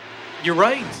 You're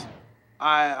right.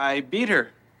 I beat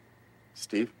her.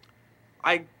 Steve?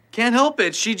 I can't help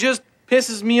it. She just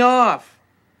pisses me off.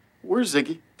 Where's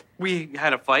Ziggy? We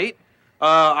had a fight.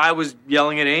 I was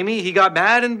yelling at Amy. He got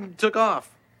mad and took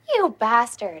off. You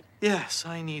bastard. Yes,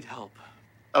 I need help.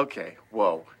 Okay,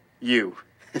 whoa. You,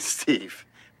 Steve,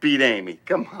 beat Amy.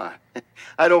 Come on.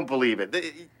 I don't believe it.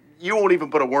 You won't even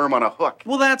put a worm on a hook.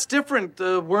 Well, that's different.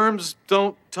 The worms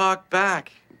don't talk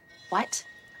back. What?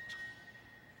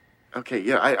 Okay,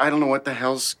 yeah, I don't know what the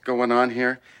hell's going on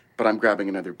here, but I'm grabbing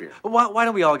another beer. Why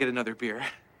don't we all get another beer?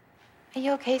 Are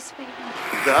you okay, sweetie?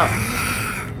 Duh.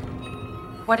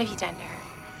 What have you done to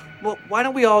her? Well, why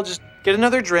don't we all just get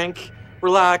another drink,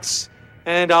 relax,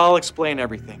 and I'll explain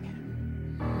everything.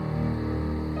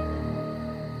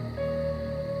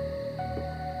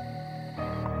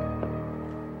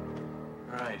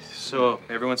 All right, so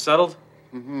everyone's settled?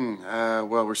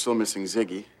 Well, we're still missing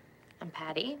Ziggy. I'm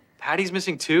Patty. Patty's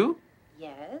missing too?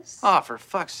 Yes. Oh, for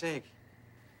fuck's sake.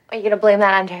 Are you gonna blame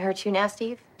that onto her too now,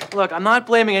 Steve? Look, I'm not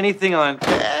blaming anything on...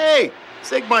 Hey,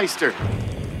 Zigmeister.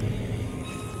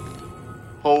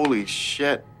 Holy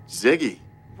shit, Ziggy.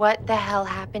 What the hell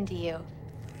happened to you?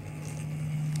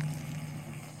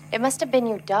 It must have been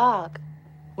your dog.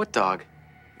 What dog?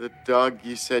 The dog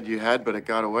you said you had, but it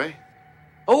got away?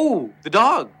 Oh, the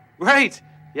dog. Right.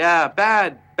 Yeah,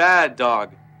 bad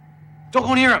dog. Don't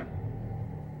go near him.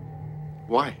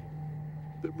 Why?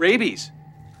 Rabies.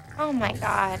 Oh my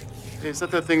God. Hey, is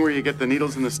that the thing where you get the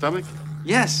needles in the stomach?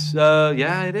 Yes,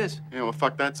 yeah, it is. Yeah, well,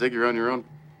 fuck that, Zig. You're on your own.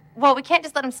 Well, we can't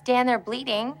just let him stand there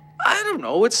bleeding. I don't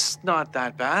know. It's not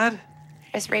that bad.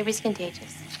 Is rabies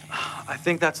contagious? I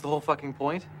think that's the whole fucking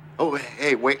point. Oh,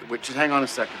 hey, wait, just hang on a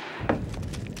second.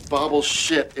 Bobble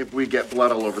shit if we get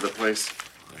blood all over the place.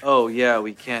 Oh, yeah,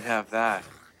 we can't have that.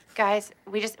 Guys,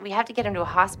 we have to get him to a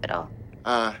hospital.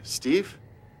 Steve?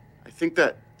 I think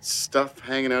that stuff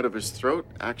hanging out of his throat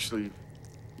actually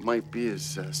might be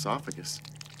his esophagus.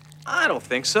 I don't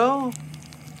think so.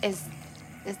 Is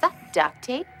that duct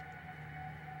tape?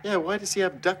 Yeah, why does he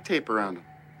have duct tape around him?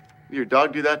 Your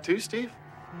dog do that too, Steve?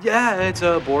 Yeah, it's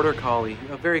a border collie.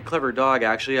 A very clever dog,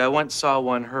 actually. I once saw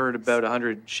one herd about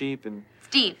 100 sheep and...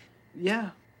 Steve.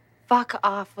 Yeah. Fuck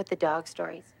off with the dog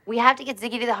stories. We have to get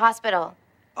Ziggy to the hospital.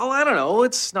 Oh, I don't know.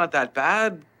 It's not that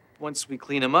bad. Once we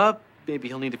clean him up, maybe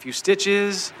he'll need a few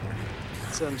stitches.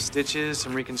 Some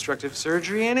reconstructive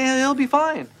surgery, and he'll be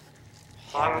fine.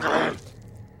 Hungry.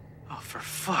 Oh, for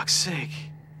fuck's sake.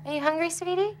 Are you hungry,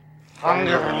 sweetie?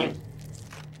 Hungry.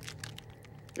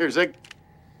 Here, Zig.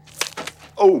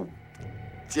 Oh,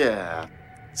 yeah.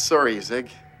 Sorry, Zig.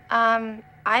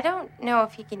 I don't know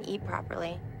if he can eat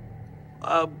properly.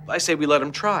 I say we let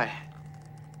him try.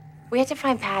 We have to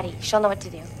find Patty. She'll know what to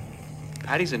do.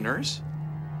 Patty's a nurse?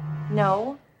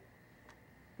 No.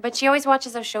 But she always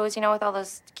watches those shows, you know, with all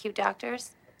those cute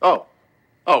doctors. Oh.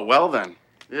 Oh, well then.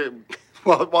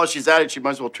 Well, while she's at it, she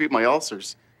might as well treat my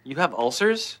ulcers. You have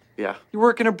ulcers? Yeah. You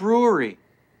work in a brewery.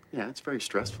 Yeah, it's very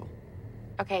stressful.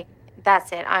 Okay,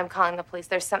 that's it. I'm calling the police.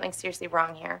 There's something seriously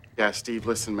wrong here. Yeah, Steve,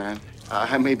 listen, man.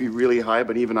 I may be really high,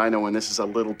 but even I know when this is a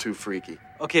little too freaky.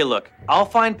 Okay, look, I'll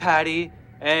find Patty,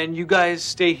 and you guys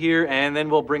stay here, and then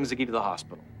we'll bring Ziggy to the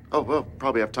hospital. Oh, well,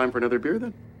 probably have time for another beer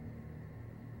then.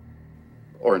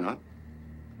 Or not.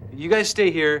 You guys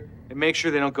stay here and make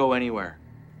sure they don't go anywhere.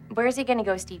 Where is he gonna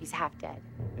go, Steve? He's half dead.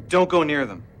 And don't go near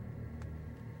them.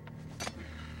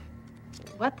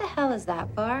 What the hell is that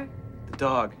for? The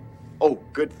dog. Oh,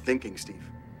 good thinking, Steve.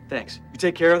 Thanks. You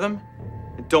take care of them,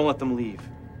 and don't let them leave.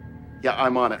 Yeah,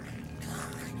 I'm on it.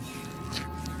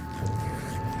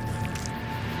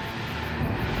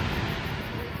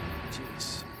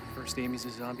 Jeez. First Amy's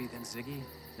a zombie, then Ziggy,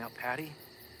 now Patty.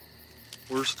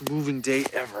 Worst moving day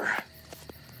ever.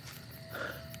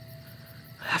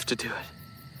 I have to do it.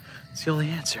 It's the only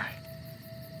answer.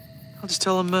 I'll just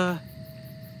tell him,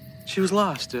 she was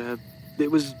lost. It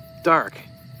was dark.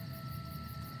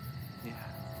 Yeah.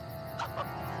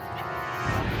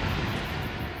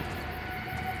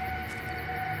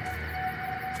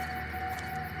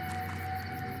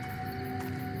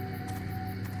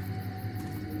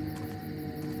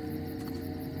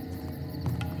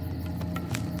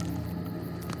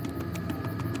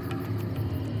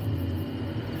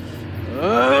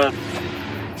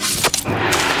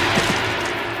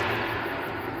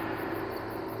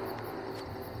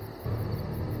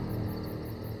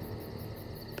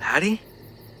 Patty?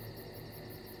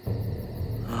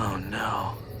 Oh,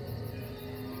 no.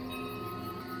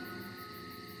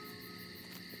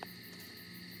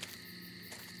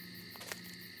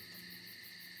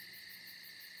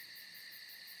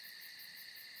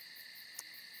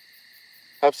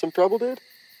 Have some trouble, dude?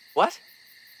 What?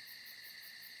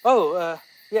 Oh,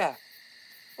 yeah.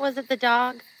 Was it the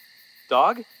dog?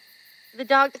 Dog? The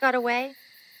dog that got away?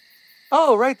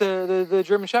 Oh, right, the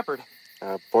German Shepherd.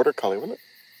 Border collie, wasn't it?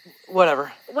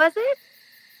 Whatever. Was it?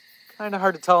 Kind of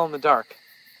hard to tell in the dark.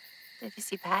 Did you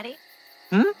see Patty?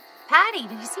 Hmm? Patty,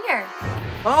 did you see her?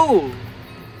 Oh,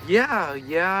 yeah,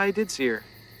 I did see her.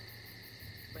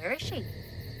 Where is she?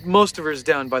 Most of her's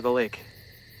down by the lake.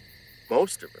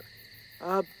 Most of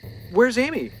her? Where's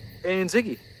Amy and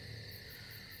Ziggy?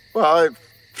 Well,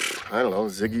 I don't know.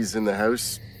 Ziggy's in the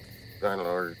house. I don't know,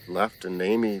 or left, and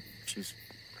Amy,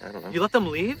 I don't know. You let them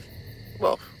leave?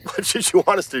 Well, what did you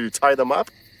want us to do, tie them up?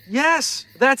 Yes,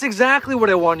 that's exactly what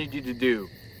I wanted you to do.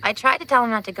 I tried to tell him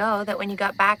not to go, that when you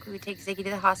got back, we would take Ziggy to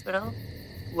the hospital.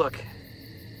 Look,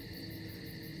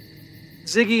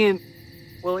 Ziggy and,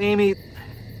 well, Amy's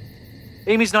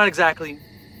not exactly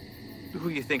who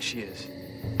you think she is.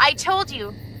 I told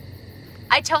you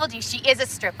she is a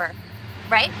stripper,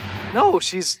 right? No,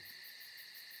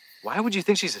 why would you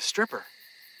think she's a stripper?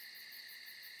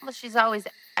 Well, she's always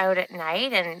out at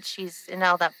night, and she's in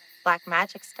all that black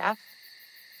magic stuff.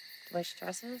 The way she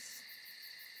dresses.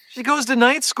 She goes to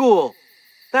night school.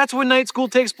 That's when night school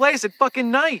takes place, at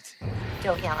fucking night.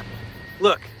 Don't yell at me.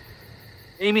 Look,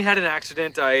 Amy had an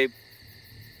accident. I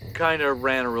kind of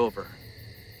ran her over.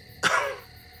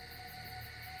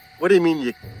 What do you mean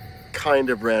you kind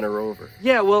of ran her over?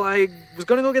 Yeah, well, I was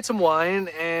going to go get some wine,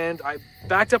 and I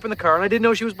backed up in the car, and I didn't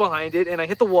know she was behind it, and I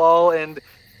hit the wall, and,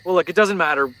 well, look, it doesn't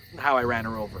matter how I ran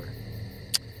her over.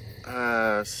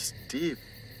 Steve,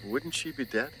 wouldn't she be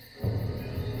dead?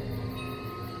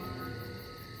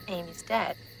 Amy's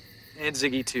dead. And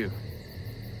Ziggy, too.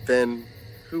 Then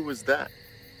who was that?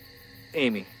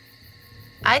 Amy.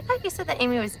 I thought you said that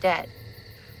Amy was dead.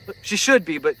 Look, she should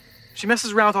be, but she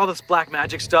messes around with all this black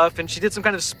magic stuff, and she did some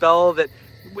kind of spell that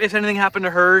if anything happened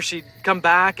to her, she'd come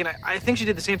back, and I think she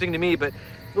did the same thing to me, but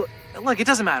look, it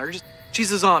doesn't matter.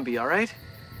 She's a zombie, all right?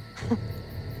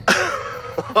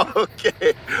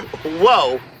 Okay.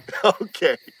 Whoa.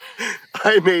 Okay.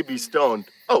 I may be stoned.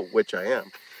 Oh, which I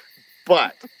am.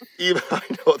 But even I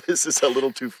know this is a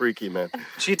little too freaky, man.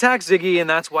 She attacked Ziggy, and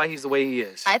that's why he's the way he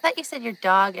is. I thought you said your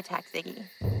dog attacked Ziggy.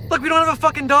 Look, we don't have a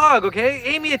fucking dog, okay?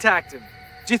 Amy attacked him.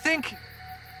 Do you think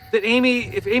that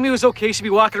if Amy was okay, she'd be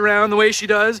walking around the way she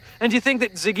does? And do you think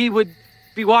that Ziggy would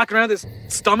be walking around with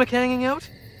his stomach hanging out?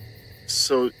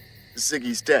 So,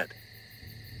 Ziggy's dead?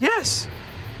 Yes.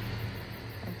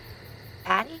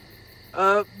 Patty?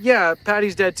 Yeah,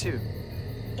 Patty's dead too.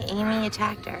 Amy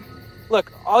attacked her.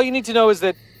 Look, all you need to know is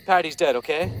that Patty's dead,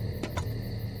 okay?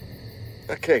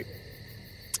 Okay.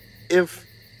 If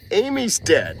Amy's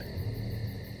dead,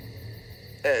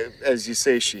 as you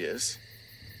say she is,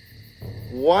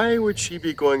 why would she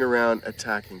be going around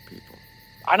attacking people?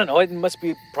 I don't know. It must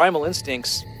be primal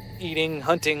instincts. Eating,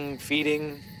 hunting,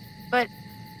 feeding. But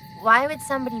why would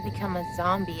somebody become a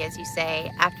zombie, as you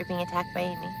say, after being attacked by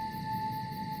Amy?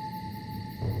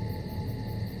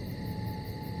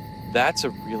 That's a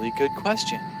really good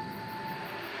question.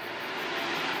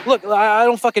 Look, I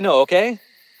don't fucking know, okay?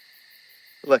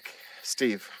 Look,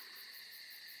 Steve.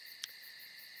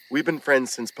 We've been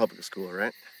friends since public school,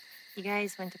 right? You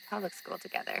guys went to public school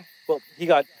together. Well, he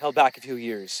got held back a few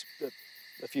years.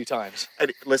 A few times.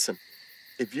 Listen,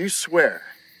 if you swear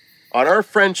on our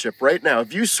friendship right now,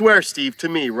 if you swear, Steve, to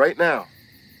me right now,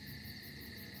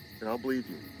 then I'll believe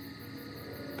you.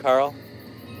 Carl,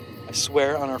 I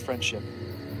swear on our friendship.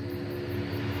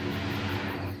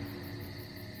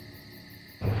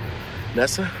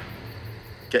 Nessa,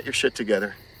 get your shit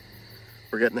together.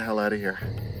 We're getting the hell out of here.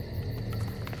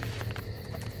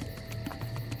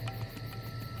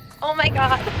 Oh my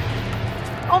God.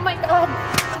 Oh my God.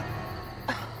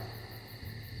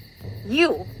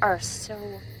 You are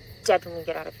so dead when we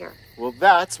get out of here. Well,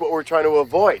 that's what we're trying to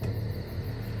avoid.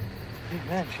 Hey,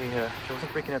 man, she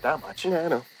wasn't freaking out that much. Yeah, I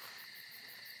know.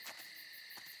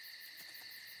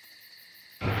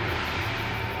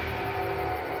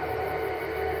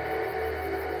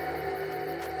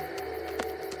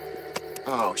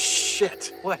 Oh,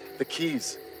 shit. What? The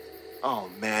keys. Oh,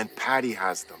 man, Patty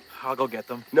has them. I'll go get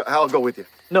them. No, I'll go with you.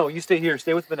 No, you stay here.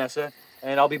 Stay with Vanessa,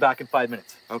 and I'll be back in 5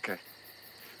 minutes. Okay.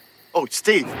 Oh,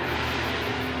 Steve.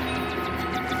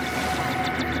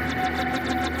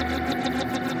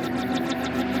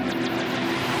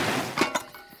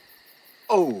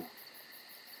 Oh.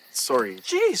 Sorry.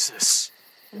 Jesus.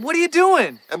 What are you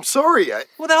doing? I'm sorry.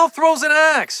 Who the hell throws an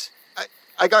axe?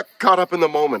 I got caught up in the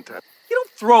moment. You don't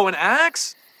throw an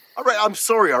axe. All right, I'm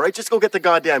sorry, all right? Just go get the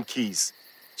goddamn keys.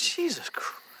 Jesus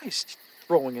Christ.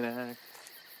 Throwing an axe.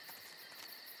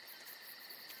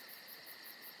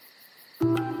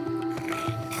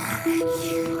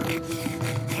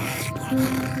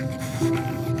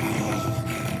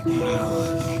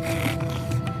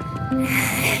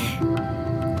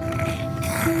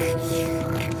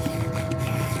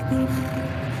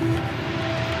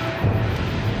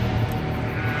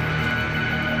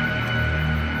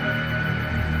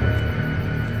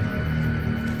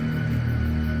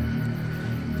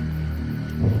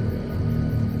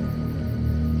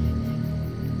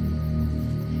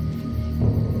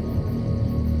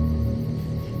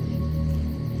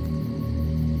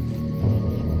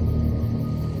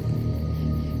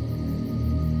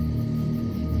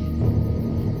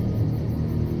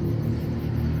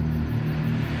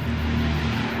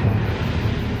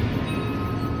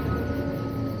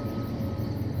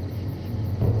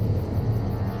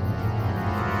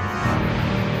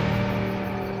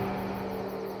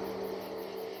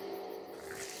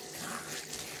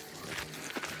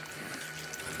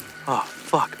 Oh,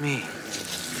 fuck me.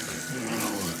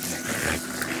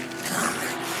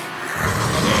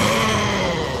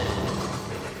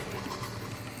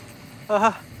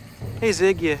 Hey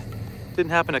Zig, you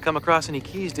didn't happen to come across any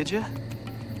keys, did you?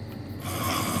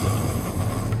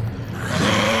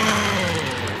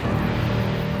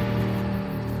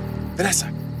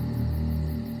 Vanessa.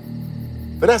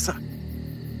 Vanessa.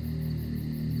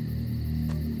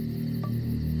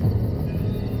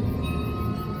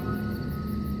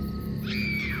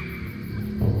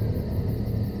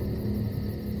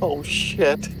 Oh,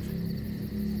 shit.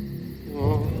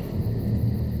 Oh.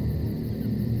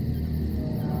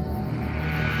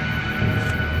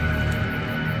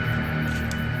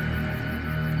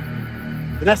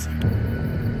 Vanessa.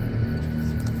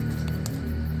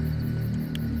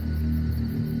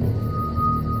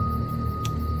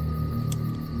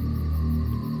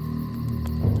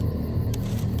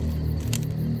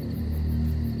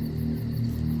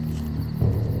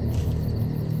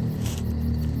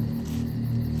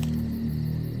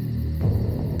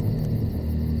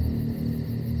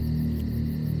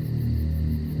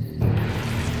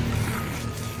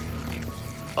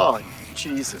 Oh,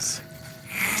 Jesus.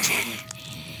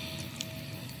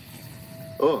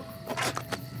 Oh.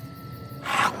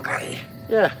 Hungry.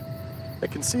 Yeah, I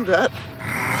can see that.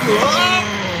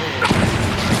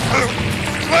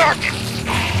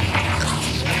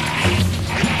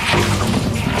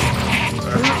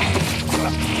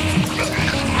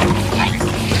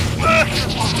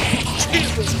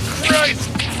 Jesus Christ!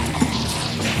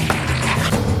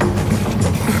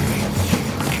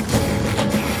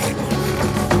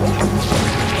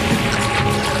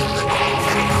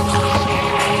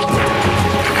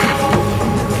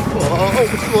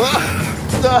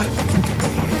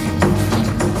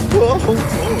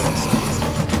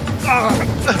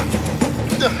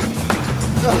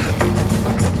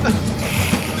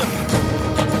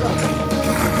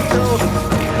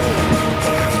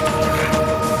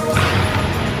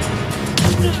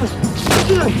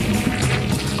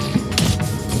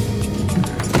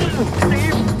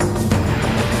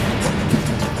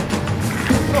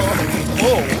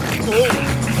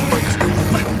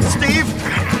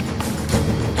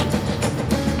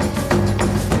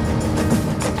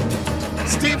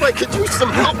 Steve, I could use some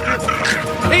help.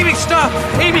 Amy, stop!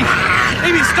 Amy!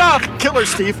 Amy, stop! Kill her,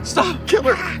 Steve. Stop! Kill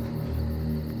her.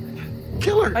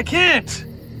 Kill her. I can't!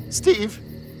 Steve.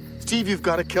 Steve, you've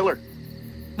got to kill her.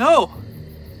 No!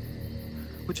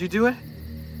 Would you do it?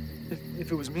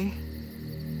 If it was me?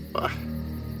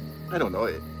 I don't know.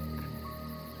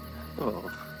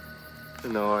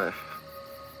 No,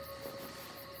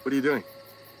 What are you doing?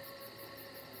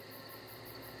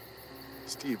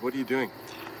 Steve, what are you doing?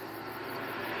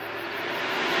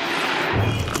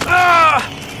 Ah!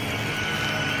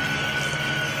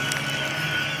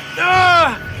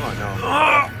 Ah! Oh, no.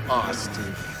 Ah! Oh,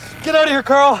 Steve. Get out of here,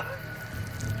 Carl!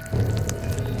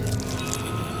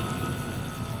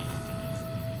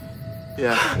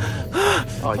 Yeah.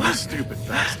 Oh, you stupid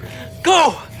bastard.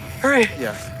 Go! Hurry!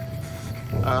 Yeah.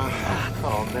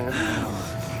 Oh, man.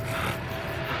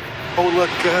 Oh,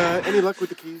 look, any luck with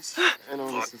the keys? I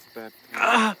know this is bad.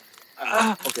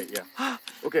 Okay, yeah.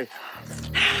 Okay.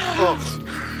 Oh.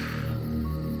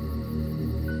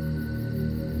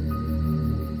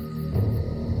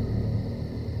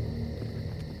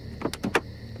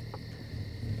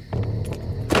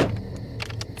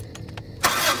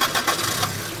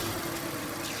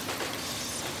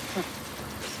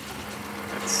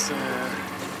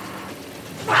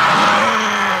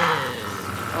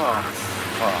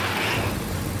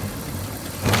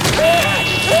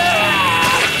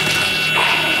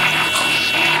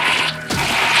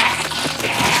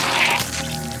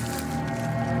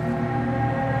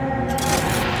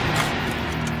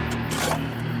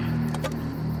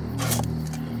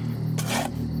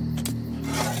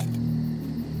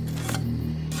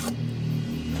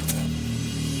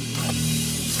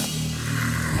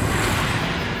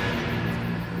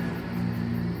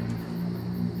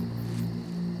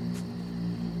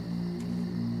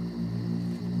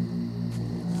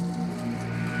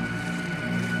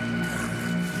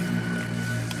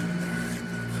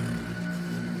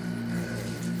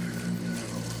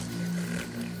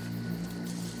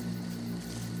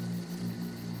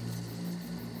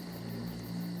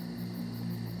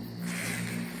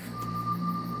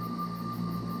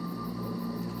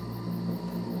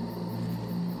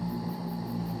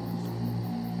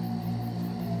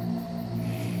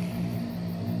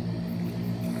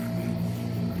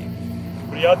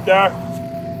 Anybody out there?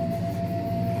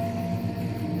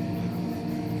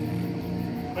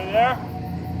 Anybody there?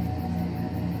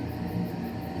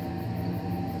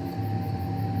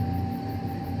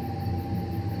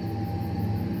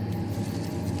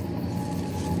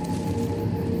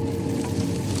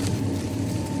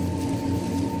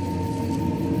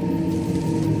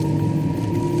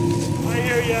 I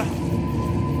hear ya.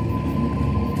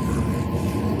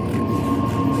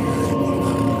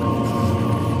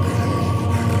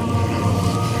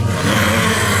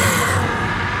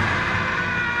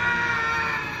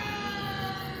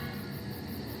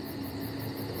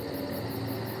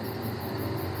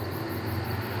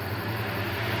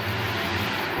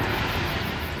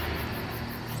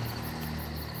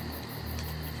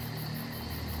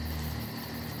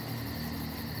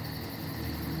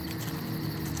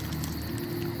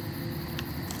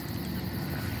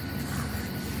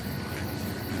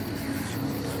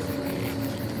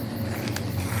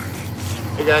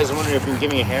 Hey guys, I'm wondering if you can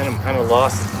give me a hand. I'm kind of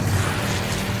lost.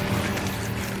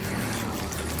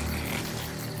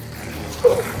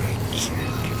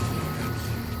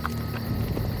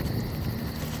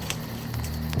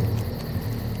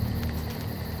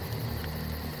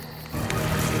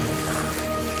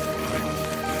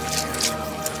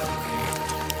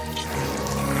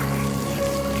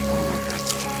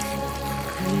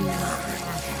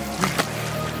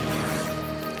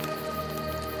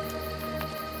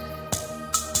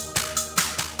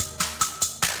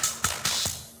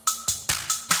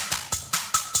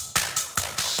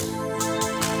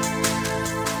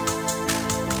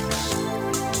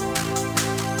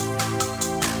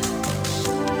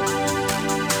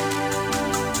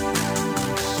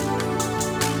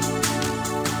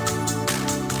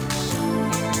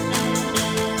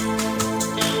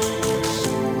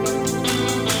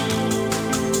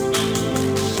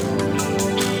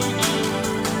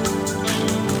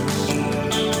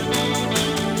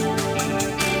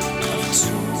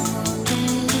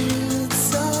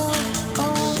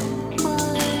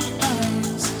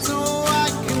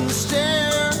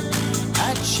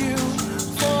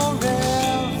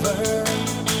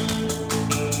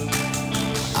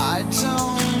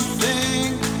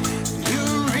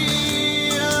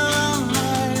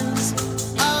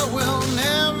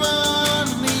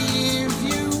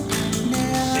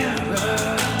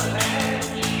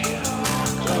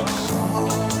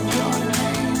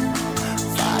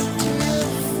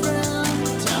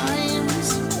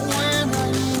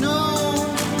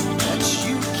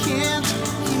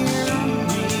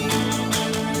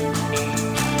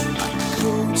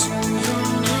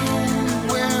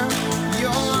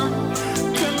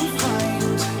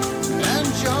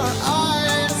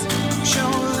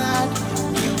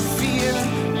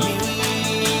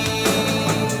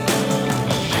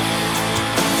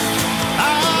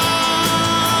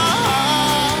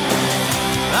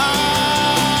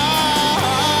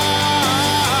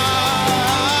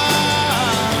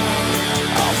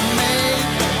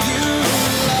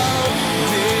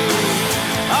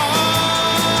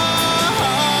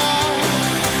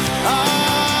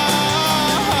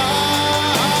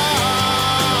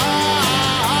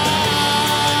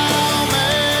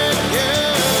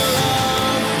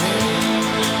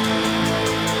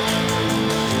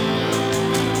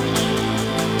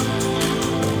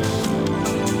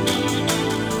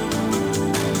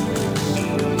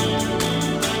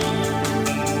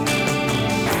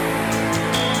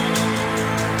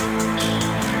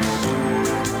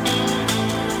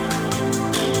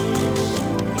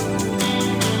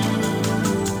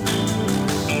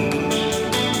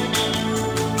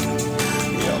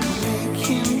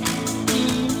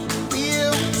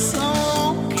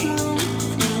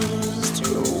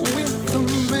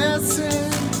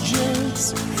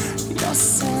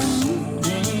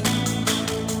 ascending.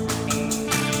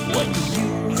 When you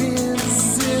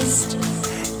resist,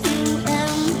 you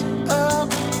end up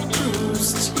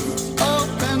bruised.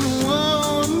 Open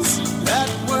wounds that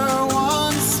were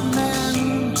once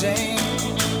mending.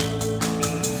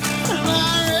 And I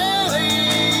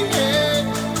really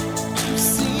hate to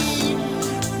see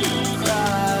you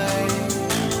cry.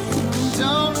 You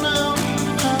don't know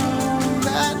how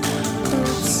that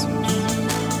hurts me,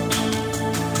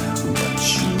 but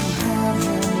you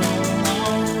haven't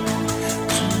long to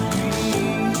be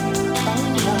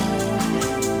alive.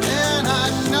 And I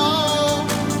know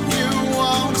you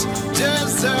won't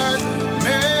desert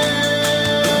me.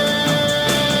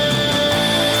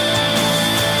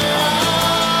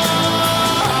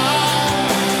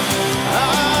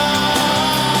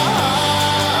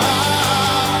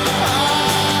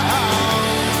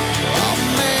 I'll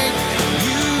make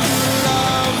you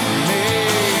love me.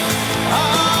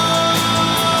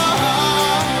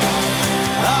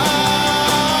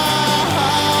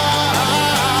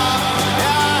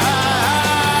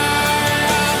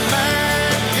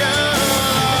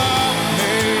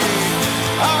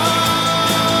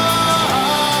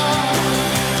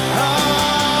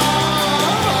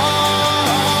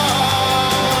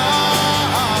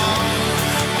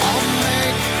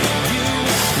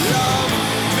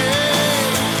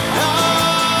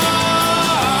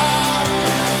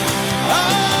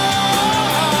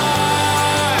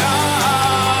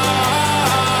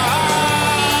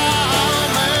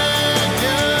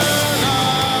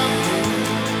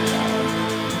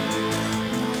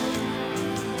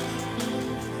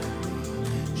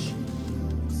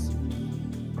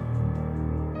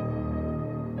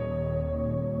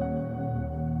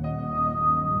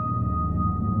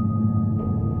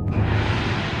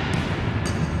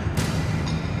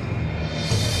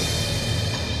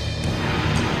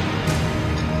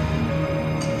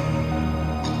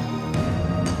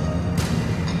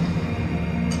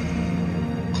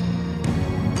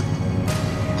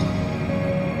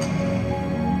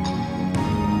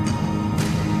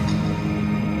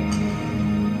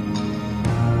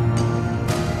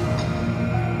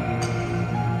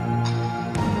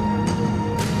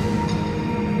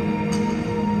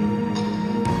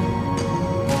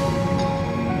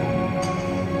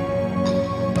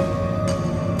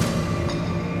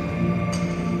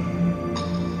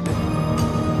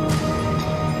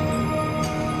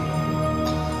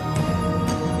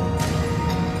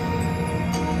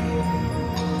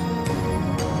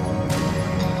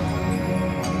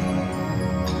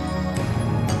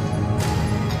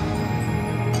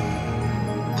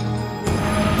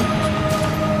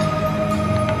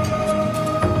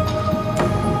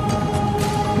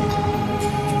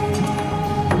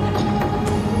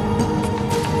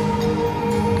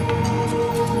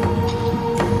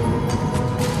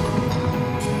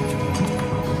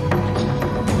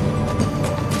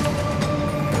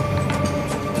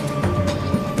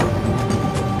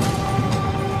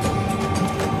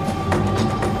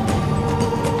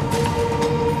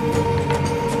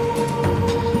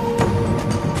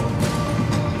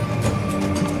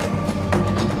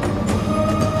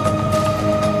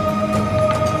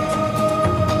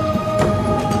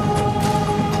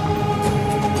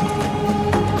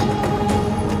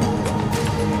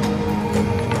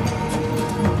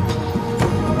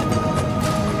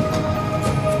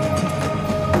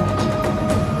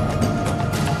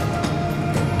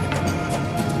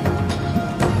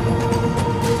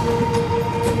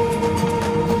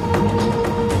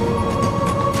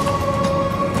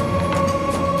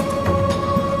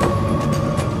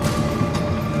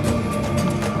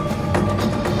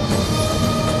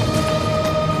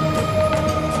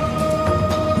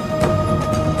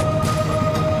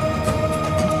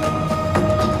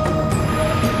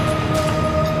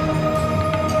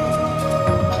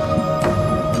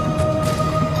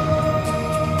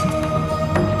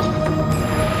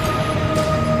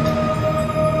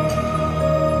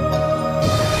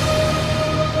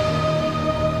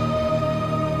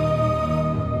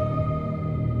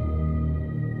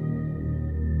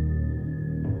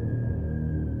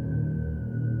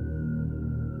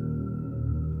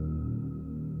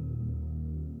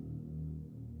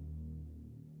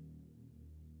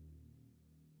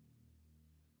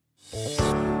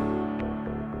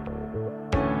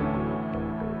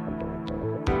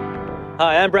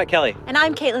 Hi, I'm Brett Kelly. And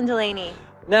I'm Caitlin Delaney.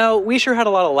 Now, we sure had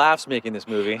a lot of laughs making this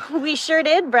movie. We sure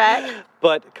did, Brett.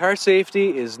 But car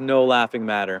safety is no laughing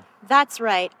matter. That's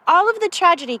right. All of the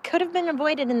tragedy could have been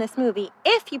avoided in this movie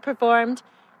if you performed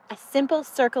a simple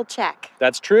circle check.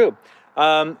 That's true.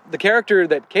 The character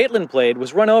that Caitlin played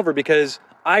was run over because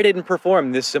I didn't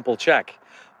perform this simple check.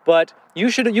 But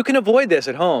you can avoid this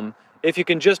at home if you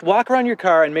can just walk around your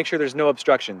car and make sure there's no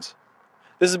obstructions.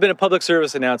 This has been a public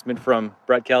service announcement from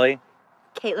Brett Kelly.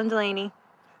 Caitlin Delaney.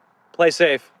 Play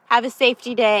safe. Have a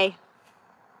safety day.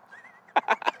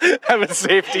 Have a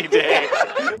safety day.